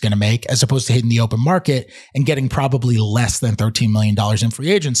that he's going to make, as opposed to hitting the open market and getting probably less than $13 million in free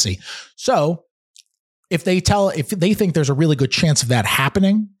agency. So if they think there's a really good chance of that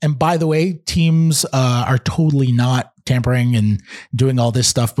happening, and by the way, teams are totally not tampering and doing all this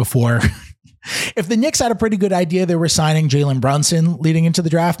stuff before. If the Knicks had a pretty good idea they were signing Jalen Brunson leading into the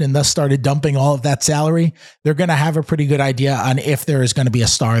draft and thus started dumping all of that salary, they're going to have a pretty good idea on if there is going to be a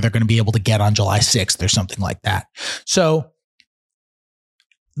star they're going to be able to get on July 6th or something like that. So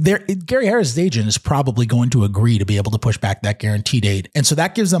Gary Harris's agent is probably going to agree to be able to push back that guarantee date. And so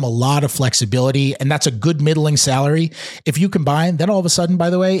that gives them a lot of flexibility, and that's a good middling salary. If you combine, then all of a sudden, by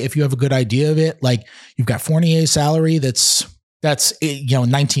the way, if you have a good idea of it, like you've got Fournier's salary that's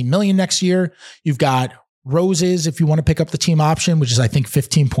 $19 million next year. You've got Rose's, if you want to pick up the team option, which is I think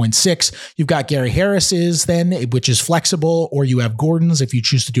 15.6. You've got Gary Harris's then, which is flexible, or you have Gordon's if you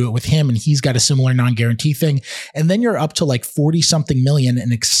choose to do it with him, and he's got a similar non-guarantee thing. And then you're up to like 40 something million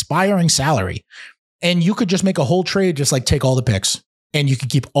in expiring salary. And you could just make a whole trade, just like take all the picks and you can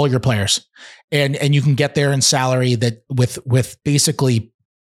keep all your players, and you can get there in salary that with basically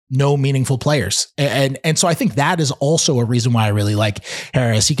no meaningful players. And so I think that is also a reason why I really like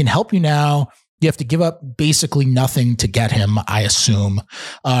Harris. He can help you now. You have to give up basically nothing to get him, I assume.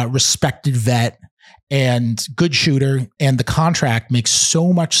 Respected vet and good shooter. And the contract makes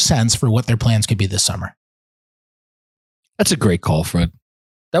so much sense for what their plans could be this summer. That's a great call, Fred.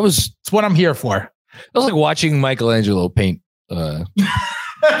 It's what I'm here for. That was like watching Michelangelo paint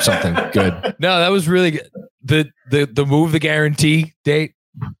something good. No, that was really good. The move, the guarantee date.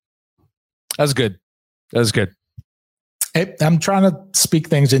 That was good. Hey, I'm trying to speak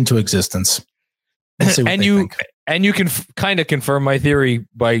things into existence. And you can kind of confirm my theory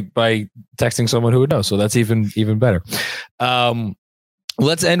by texting someone who would know. So that's even better.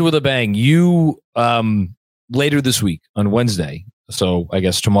 Let's end with a bang. You later this week on Wednesday. So I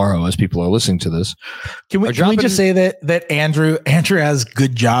guess tomorrow, as people are listening to this, can we just say that Andrew has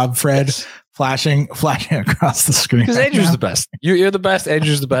good job, Fred. Yes. Flashing across the screen. Because Andrew's the best. You're the best.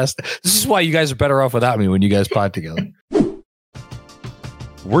 Andrew's the best. This is why you guys are better off without me when you guys pod together.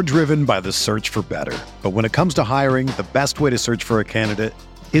 We're driven by the search for better. But when it comes to hiring, the best way to search for a candidate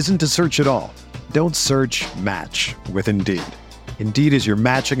isn't to search at all. Don't search, match with Indeed. Indeed is your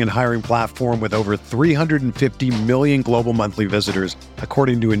matching and hiring platform with over 350 million global monthly visitors,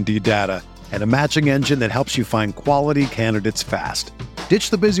 according to Indeed data, and a matching engine that helps you find quality candidates fast. Ditch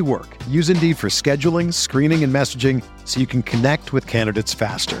the busy work. Use Indeed for scheduling, screening, and messaging so you can connect with candidates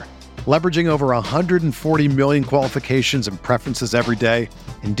faster. Leveraging over 140 million qualifications and preferences every day,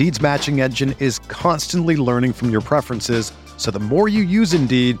 Indeed's matching engine is constantly learning from your preferences, so the more you use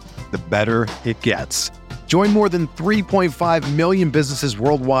Indeed, the better it gets. Join more than 3.5 million businesses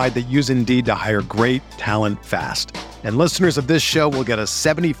worldwide that use Indeed to hire great talent fast. And listeners of this show will get a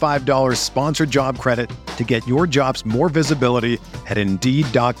 $75 sponsored job credit to get your jobs more visibility at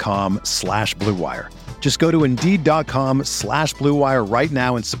Indeed.com/Blue Wire. Just go to Indeed.com/Blue Wire right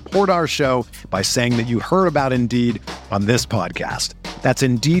now and support our show by saying that you heard about Indeed on this podcast. That's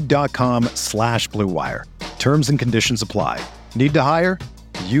Indeed.com/Blue Wire. Terms and conditions apply. Need to hire?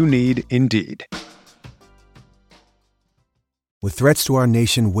 You need Indeed. With threats to our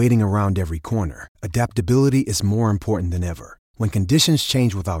nation waiting around every corner, adaptability is more important than ever. When conditions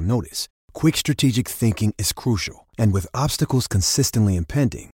change without notice, quick strategic thinking is crucial. And with obstacles consistently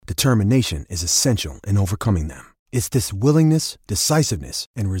impending, determination is essential in overcoming them. It's this willingness, decisiveness,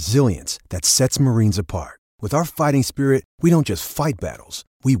 and resilience that sets Marines apart. With our fighting spirit, we don't just fight battles,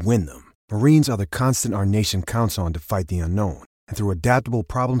 we win them. Marines are the constant our nation counts on to fight the unknown. And through adaptable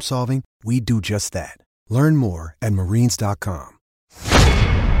problem solving, we do just that. Learn more at Marines.com.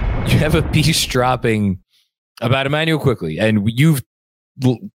 You have a piece dropping about Immanuel Quickley, and you've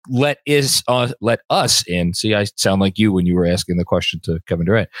let us in. See, I sound like you when you were asking the question to Kevin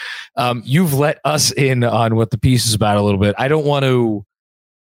Durant. You've let us in on what the piece is about a little bit. I don't want you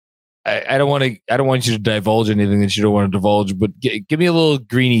to divulge anything that you don't want to divulge, but give me a little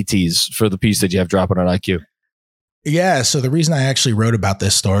greenie tease for the piece that you have dropping on IQ. Yeah. So the reason I actually wrote about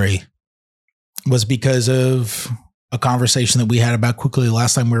this story was because of a conversation that we had about Quickley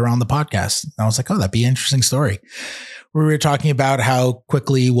last time we were on the podcast. And I was like, oh, that'd be an interesting story. We were talking about how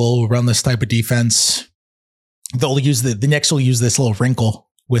Quickley will run this type of defense. They'll use the Knicks will use this little wrinkle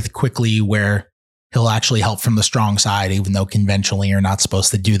with Quickley where he'll actually help from the strong side, even though conventionally you're not supposed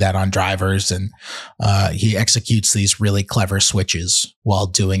to do that on drivers. And he executes these really clever switches while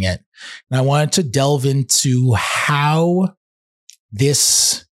doing it. And I wanted to delve into how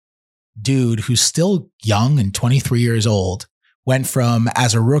this dude who's still young and 23 years old went from,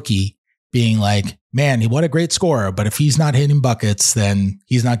 as a rookie, being like, man, what a great scorer, but if he's not hitting buckets, then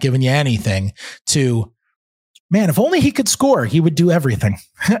he's not giving you anything, to, man, if only he could score, he would do everything.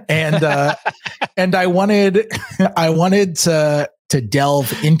 And and I wanted to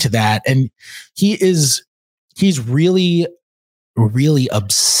delve into that. And he's really, really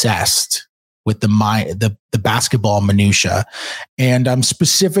obsessed with the basketball minutia. And I'm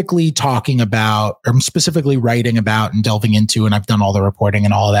specifically writing about and delving into, and I've done all the reporting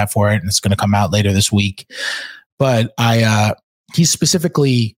and all of that for it, and it's going to come out later this week. But he's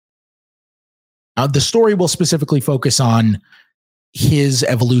specifically, the story will specifically focus on his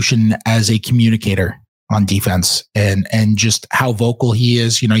evolution as a communicator on defense and just how vocal he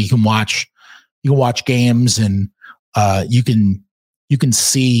is. You know, you can watch games and you can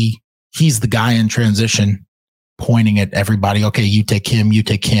see he's the guy in transition pointing at everybody. Okay, you take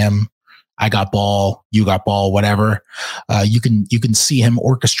him. I got ball, you got ball, whatever. You can see him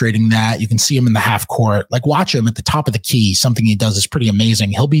orchestrating that. You can see him in the half court. Like, watch him at the top of the key. Something he does is pretty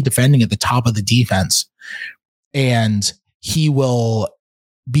amazing. He'll be defending at the top of the defense, and he will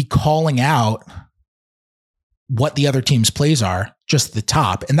be calling out what the other team's plays are just at the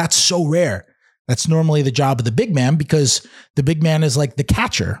top. And that's so rare. That's normally the job of the big man, because the big man is like the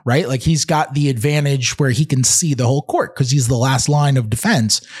catcher, right? Like, he's got the advantage where he can see the whole court because he's the last line of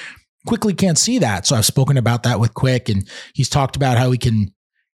defense. Quickley can't see that. So I've spoken about that with Quick, and he's talked about how he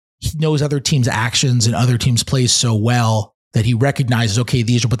knows other teams' actions and other teams' plays so well that he recognizes, okay,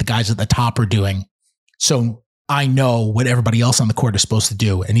 these are what the guys at the top are doing. So I know what everybody else on the court is supposed to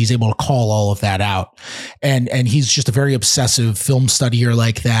do. And he's able to call all of that out. And he's just a very obsessive film studier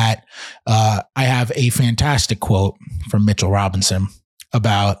like that. I have a fantastic quote from Mitchell Robinson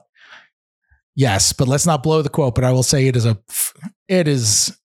about, yes, but let's not blow the quote, but I will say it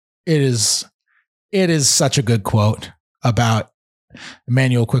is such a good quote about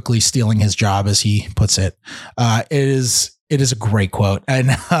Immanuel Quickley stealing his job, as he puts it. It is a great quote. And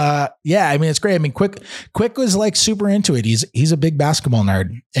yeah, I mean, it's great. I mean, Quick was like super into it. He's a big basketball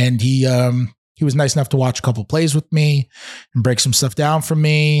nerd, and he was nice enough to watch a couple plays with me and break some stuff down for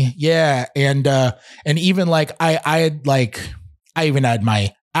me. Yeah. And even like, I even had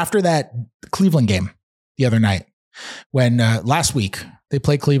after that Cleveland game the other night, when last week they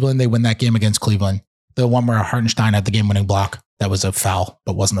played Cleveland, they win that game against Cleveland. The one where Hartenstein had the game winning block. That was a foul,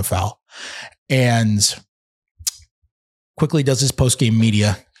 but wasn't a foul. And Quickley does his post-game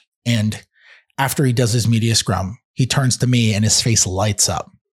media, and after he does his media scrum, he turns to me and his face lights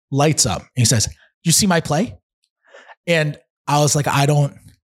up. And he says, "You see my play?" And I was like, I don't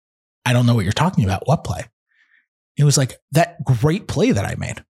know what you're talking about. What play? He was like, that great play that I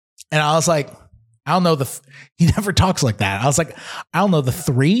made. And I was like, I don't know he never talks like that. I was like, I don't know the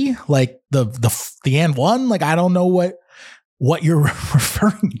 3, like the and 1. Like, I don't know what you're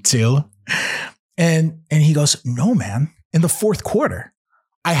referring to. And he goes, no, man, in the fourth quarter,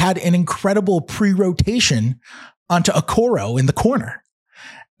 I had an incredible pre-rotation onto Okoro in the corner.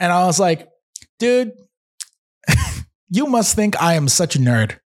 And I was like, dude, you must think I am such a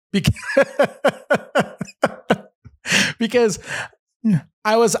nerd because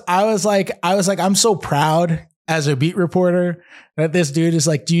I was like, I'm so proud as a beat reporter that this dude is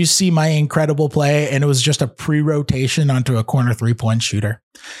like, do you see my incredible play? And it was just a pre-rotation onto a corner 3-point shooter.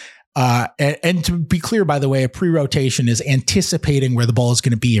 And to be clear, by the way, a pre-rotation is anticipating where the ball is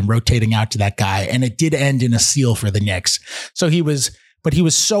going to be and rotating out to that guy. And it did end in a steal for the Knicks. So he was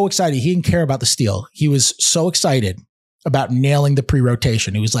so excited. He didn't care about the steal. He was so excited about nailing the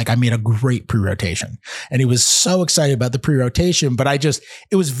pre-rotation. He was like, I made a great pre-rotation. And he was so excited about the pre-rotation, but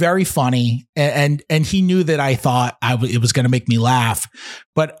it was very funny. And he knew that I thought it was going to make me laugh.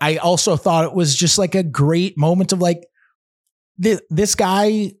 But I also thought it was just like a great moment of like, this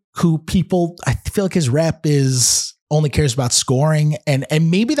guy who I feel like his rep is only cares about scoring. And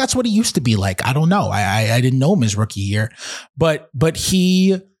maybe that's what he used to be like. I don't know. I didn't know him his rookie year, but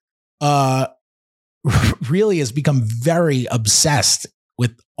he, really has become very obsessed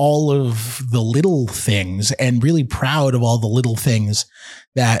with all of the little things and really proud of all the little things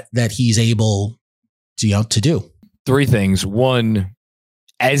that he's able to do. 3 things. 1,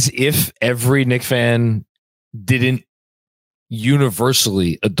 as if every Knicks fan didn't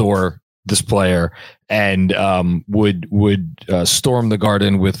universally adore this player and would storm the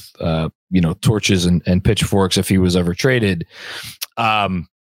Garden with torches and pitchforks if he was ever traded.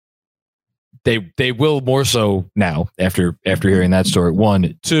 They will more so now after hearing that story.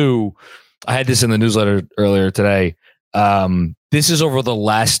 1, 2, I had this in the newsletter earlier today. This is over the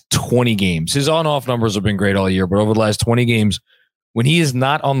last 20 games. His on-off numbers have been great all year, but over the last 20 games, when he is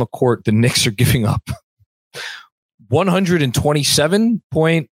not on the court, the Knicks are giving up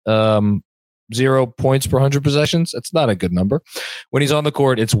 127.0 points per 100 possessions. That's not a good number. When he's on the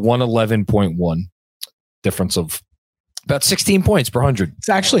court, it's 111.1, difference of about 16 points per 100. It's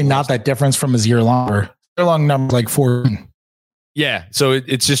actually not that difference from his year-long number, like 4. Yeah, so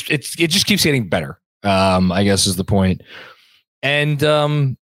it just keeps getting better. I guess is the point. And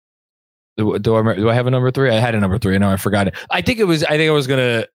do I have a number 3? I had a number 3. I know I forgot it. I think I was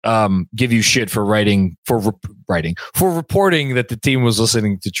gonna give you shit for reporting that the team was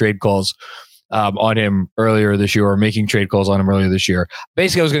listening to trade calls on him earlier this year, or making trade calls on him earlier this year.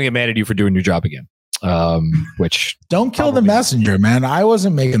 Basically, I was gonna get mad at you for doing your job again. Which don't kill the messenger, man. I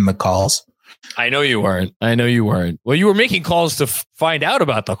wasn't making the calls. I know you weren't. Well, you were making calls to find out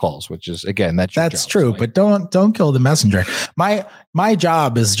about the calls, which is, again, that's job, true. So but don't kill the messenger. My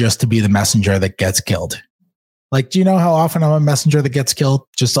job is just to be the messenger that gets killed. Like, do you know how often I'm a messenger that gets killed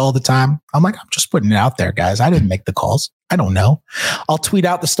just all the time? I'm like, I'm just putting it out there, guys. I didn't make the calls. I don't know. I'll tweet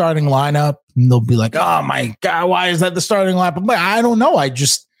out the starting lineup and they'll be like, oh my God, why is that the starting lineup? I'm like, I don't know. I'm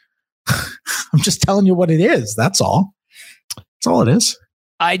just telling you what it is. That's all. That's all it is.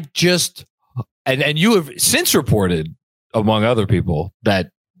 And you have since reported, among other people,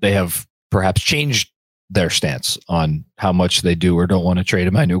 that they have perhaps changed their stance on how much they do or don't want to trade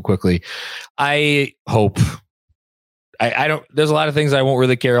Immanuel quickly. I hope. I don't. There's a lot of things I won't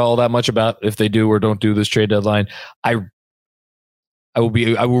really care all that much about if they do or don't do this trade deadline. I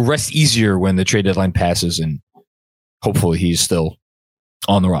will rest easier when the trade deadline passes, and hopefully he's still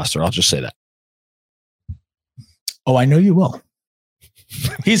on the roster. I'll just say that. Oh, I know you will.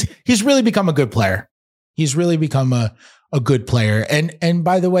 He's really become a good player. He's really become a good player. And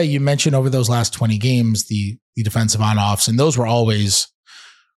by the way, you mentioned over those last 20 games, the defensive on-offs, and those were always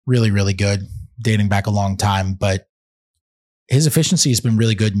really, really good, dating back a long time. But his efficiency has been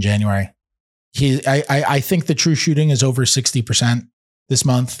really good in January. I think the true shooting is over 60% this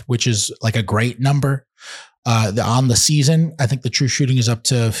month, which is like a great number. On the season, I think the true shooting is up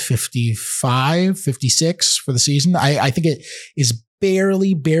to 55, 56 for the season. I think it is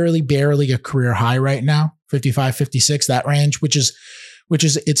barely a career high right now. 55, 56, that range, which is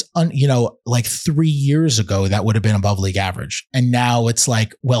like 3 years ago, that would have been above league average. And now it's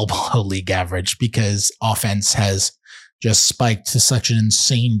like well below league average because offense has just spiked to such an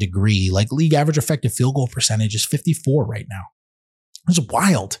insane degree. Like league average effective field goal percentage is 54 right now. It's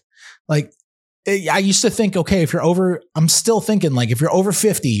wild. Like I used to think, okay, I'm still thinking like if you're over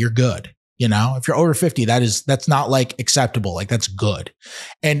 50, you're good. You know, if you're over 50, that's not like acceptable. Like that's good.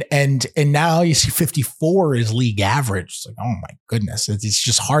 And now you see 54 is league average. It's like, oh my goodness. It's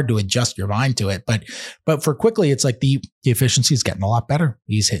just hard to adjust your mind to it. But for Quickley, it's like the efficiency is getting a lot better.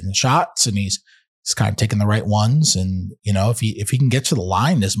 He's hitting shots and he's He's kind of taking the right ones. And, if he can get to the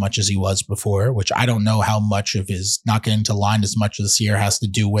line as much as he was before, which I don't know how much of his not getting to the line as much this year has to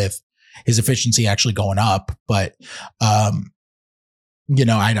do with his efficiency actually going up. But, I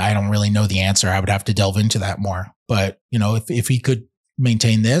don't really know the answer. I would have to delve into that more. But, if he could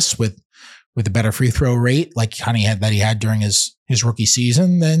maintain this with a better free throw rate, like he had during his rookie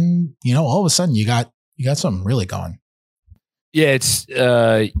season, then, all of a sudden you got something really going. Yeah, it's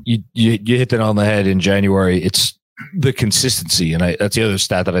you hit it on the head in January. It's the consistency, and that's the other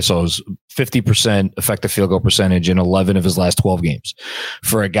stat that I saw was 50% effective field goal percentage in 11 of his last 12 games.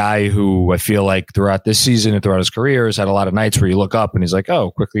 For a guy who I feel like throughout this season and throughout his career has had a lot of nights where you look up and he's like,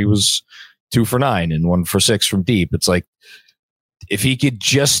 oh, quickly was 2 for 9 and 1 for 6 from deep. It's like if he could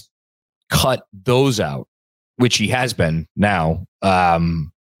just cut those out, which he has been now. I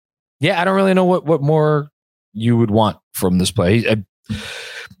don't really know what more you would want from this play.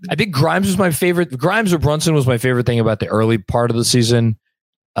 I think Grimes was my favorite. Grimes or Brunson was my favorite thing about the early part of the season.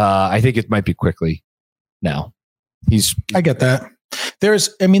 I think it might be quickly now. I get that.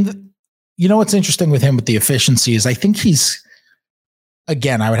 What's interesting with him with the efficiency is I think he's,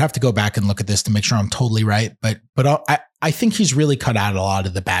 again, I would have to go back and look at this to make sure I'm totally right. But I think he's really cut out a lot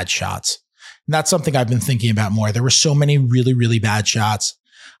of the bad shots. And that's something I've been thinking about more. There were so many really, really bad shots.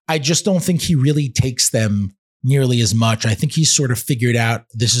 I just don't think he really takes them nearly as much. I think he's sort of figured out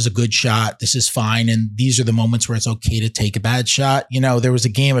this is a good shot. This is fine. And these are the moments where it's okay to take a bad shot. There was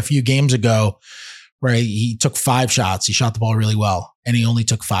a few games ago where he took 5 shots. He shot the ball really well and he only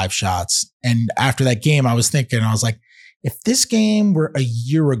took 5 shots. And after that game, I was like, if this game were a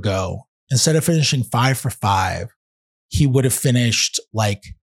year ago, instead of finishing 5 for 5, he would have finished like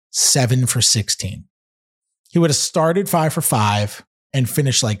 7 for 16. He would have started 5 for 5 and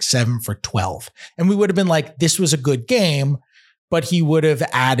finished like 7 for 12. And we would have been like, this was a good game, but he would have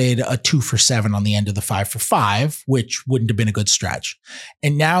added a 2 for 7 on the end of the 5 for 5, which wouldn't have been a good stretch.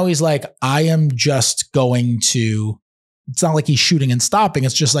 And now he's like, I am just going to, it's not like he's shooting and stopping.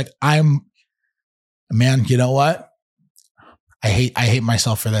 It's just like, man, you know what? I hate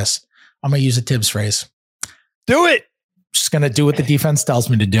myself for this. I'm going to use a Tibbs phrase. Do it. Just going to do what the defense tells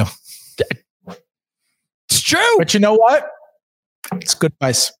me to do. It's true. But you know what? It's good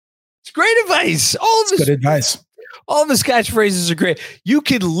advice. It's great advice. Good advice. All of his catchphrases are great. You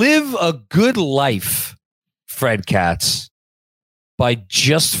could live a good life, Fred Katz, by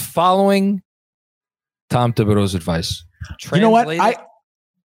just following Tom Thibodeau's advice. You know what?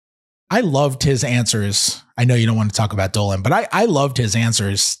 I loved his answers. I know you don't want to talk about Dolan, but I loved his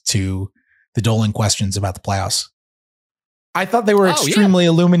answers to the Dolan questions about the playoffs. I thought they were extremely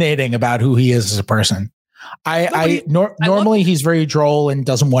illuminating about who he is as a person. Normally he's very droll and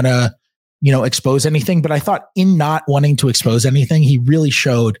doesn't want to, expose anything, but I thought in not wanting to expose anything, he really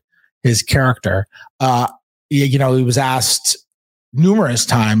showed his character. He was asked numerous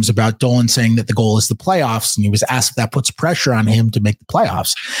times about Dolan saying that the goal is the playoffs. And he was asked if that puts pressure on him to make the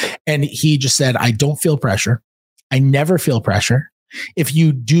playoffs. And he just said, I don't feel pressure. I never feel pressure. If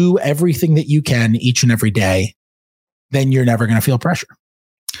you do everything that you can each and every day, then you're never going to feel pressure.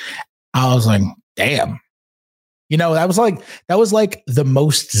 I was like, damn. That was like the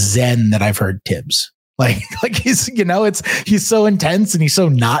most zen that I've heard Tibbs. Like he's, he's so intense and he's so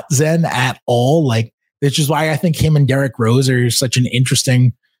not zen at all. Like, which is why I think him and Derrick Rose are such an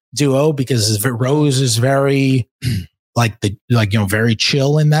interesting duo, because Rose is very very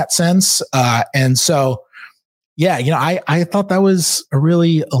chill in that sense. And so, I thought that was a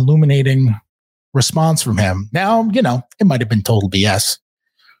really illuminating response from him. Now, it might've been total BS,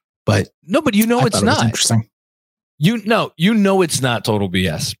 but no, but it's not interesting. It's not total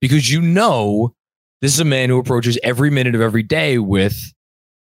BS, because this is a man who approaches every minute of every day with,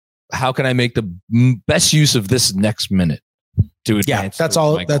 how can I make the best use of this next minute to advance? Yeah,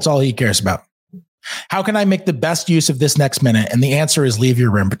 that's all he cares about. How can I make the best use of this next minute? And the answer is leave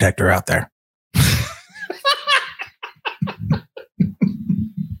your rim protector out there.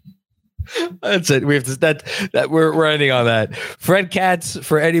 That's it. We have to that we're ending on that. Fred Katz,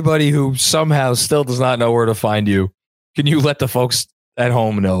 for anybody who somehow still does not know where to find you, can you let the folks at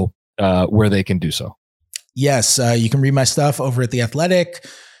home know where they can do so? Yes, you can read my stuff over at The Athletic.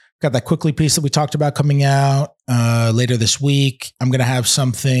 Got that Quickly piece that we talked about coming out later this week. I'm going to have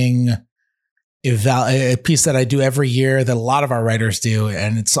something, a piece that I do every year that a lot of our writers do.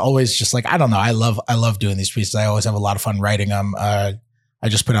 And it's always just like, I don't know. I love doing these pieces. I always have a lot of fun writing them. I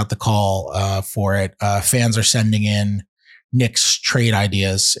just put out the call for it. Fans are sending in Knicks trade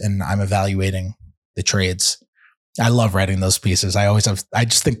ideas, and I'm evaluating the trades. I love writing those pieces. I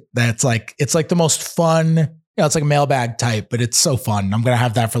just think that's it's like the most fun, it's like a mailbag type, but it's so fun. I'm going to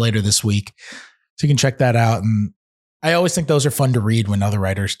have that for later this week. So you can check that out. And I always think those are fun to read when other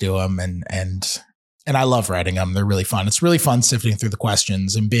writers do them. And I love writing them. They're really fun. It's really fun sifting through the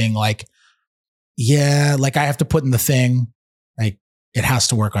questions and being like, yeah, like I have to put in the thing. Like it has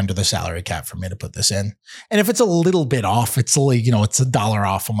to work under the salary cap for me to put this in. And if it's a little bit off, it's only, it's $1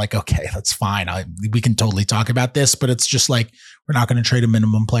 off. I'm like, okay, that's fine. We can totally talk about this, but it's just like, we're not going to trade a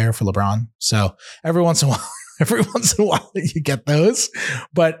minimum player for LeBron. So every once in a while you get those.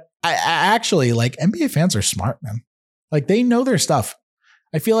 But I actually like NBA fans are smart, man. Like they know their stuff.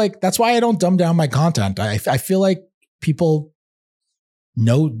 I feel like that's why I don't dumb down my content. I feel like people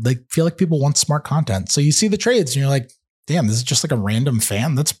feel like people want smart content. So you see the trades and you're like, damn, this is just like a random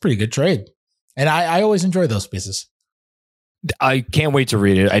fan. That's a pretty good trade. And I always enjoy those pieces. I can't wait to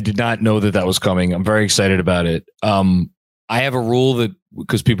read it. I did not know that was coming. I'm very excited about it. I have a rule that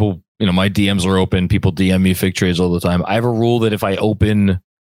because people, my DMs are open. People DM me fig trades all the time. I have a rule that if I open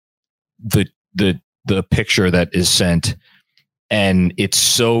the picture that is sent and it's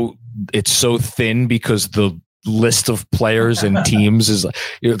so thin because the list of players and teams is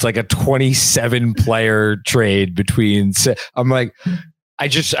it's like a 27 player trade between. I'm like, I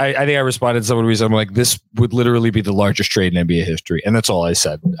think I responded to someone reason. I'm like, this would literally be the largest trade in NBA history, and that's all I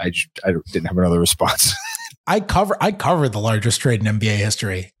said. I didn't have another response. I cover the largest trade in NBA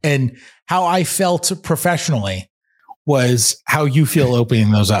history, and how I felt professionally was how you feel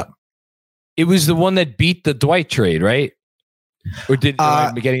opening those up. It was the one that beat the Dwight trade, right? Or did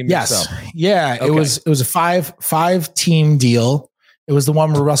I be getting mixed up? Yeah, okay. It was a five team deal. It was the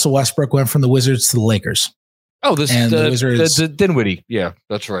one where Russell Westbrook went from the Wizards to the Lakers. Oh, the Wizards, the Dinwiddie. Yeah,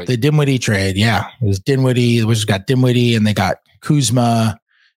 that's right. The Dinwiddie trade. Yeah, it was Dinwiddie. The Wizards got Dinwiddie, and they got Kuzma,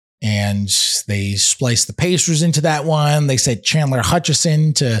 and they spliced the Pacers into that one. They sent Chandler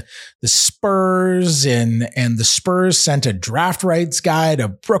Hutchison to the Spurs, and the Spurs sent a draft rights guy to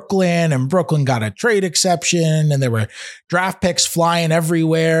Brooklyn, and Brooklyn got a trade exception, and there were draft picks flying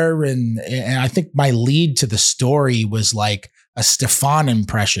everywhere. And I think my lead to the story was like a Stefan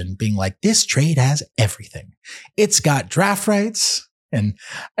impression, being like, this trade has everything. It's got draft rights. And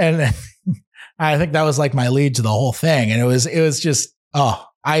I think that was like my lead to the whole thing. And it was just,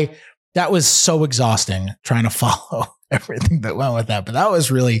 that was so exhausting trying to follow everything that went with that. But that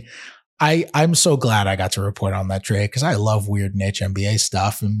was really, I'm so glad I got to report on that trade because I love weird niche NBA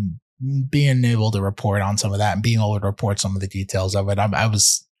stuff, and being able to report on some of that and being able to report some of the details of it. That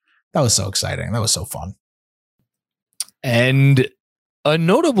was so exciting. That was so fun. And a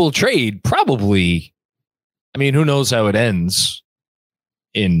notable trade, probably, I mean, who knows how it ends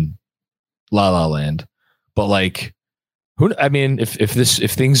in La La Land, but like,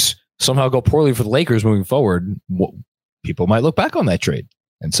 if things somehow go poorly for the Lakers moving forward, people might look back on that trade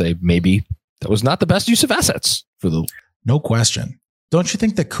and say, maybe that was not the best use of assets for the. No question. Don't you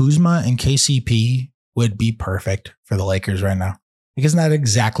think that Kuzma and KCP would be perfect for the Lakers right now? Like, isn't that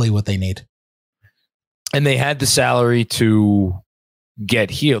exactly what they need? And they had the salary to get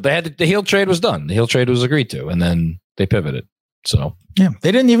Hield. The Hield trade was done. The Hield trade was agreed to, and then they pivoted. So yeah,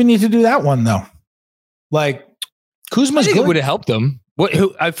 they didn't even need to do that one though. Like Kuzma's, I think it would have helped them.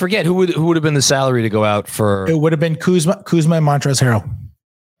 I forget who would have been the salary to go out for. It would have been Kuzma and Montrezl Harrell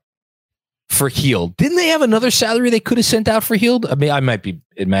for Hield. Didn't they have another salary they could have sent out for Hield? I mean, I might be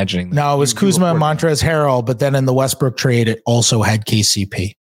imagining that. No, it was Kuzma and Montrezl Harrell, but then in the Westbrook trade, it also had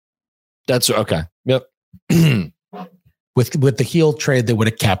KCP. That's okay. Yep. with the Hield trade, they would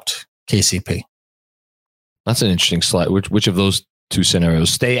have kept KCP. That's an interesting slide. Which of those two scenarios,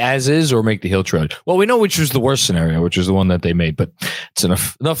 stay as is or make the Hield trade? Well, we know which was the worst scenario, which is the one that they made, but it's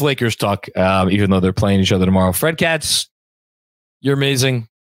enough Lakers talk, even though they're playing each other tomorrow. Fred Katz, you're amazing.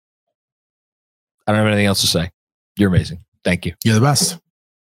 I don't have anything else to say. You're amazing. Thank you. You're the best.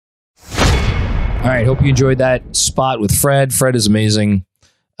 All right. Hope you enjoyed that spot with Fred. Fred is amazing.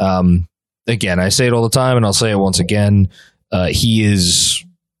 Again, I say it all the time, and I'll say it once again. He is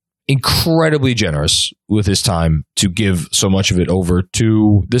incredibly generous with his time to give so much of it over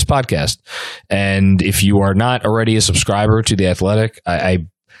to this podcast. And if you are not already a subscriber to The Athletic, I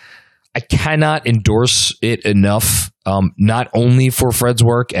cannot endorse it enough, not only for Fred's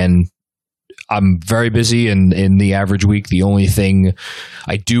work, and I'm very busy, and in the average week, the only thing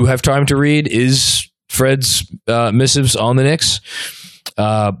I do have time to read is Fred's missives on the Knicks.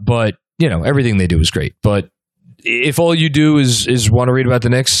 But everything they do is great. But if all you do is want to read about the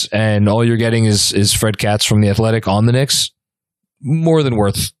Knicks and all you're getting is Fred Katz from The Athletic on the Knicks, more than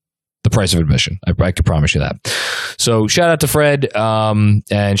worth the price of admission. I can promise you that. So shout out to Fred,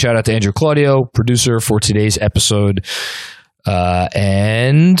 and shout out to Andrew Claudio, producer for today's episode.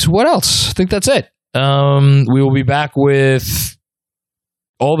 And what else? I think that's it. We will be back with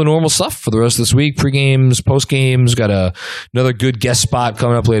all the normal stuff for the rest of this week. Pre-games, post-games, got another good guest spot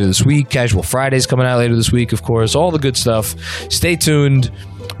coming up later this week. Casual Fridays coming out later this week, of course. All the good stuff. Stay tuned.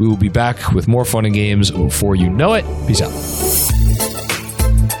 We will be back with more fun and games before you know it. Peace out.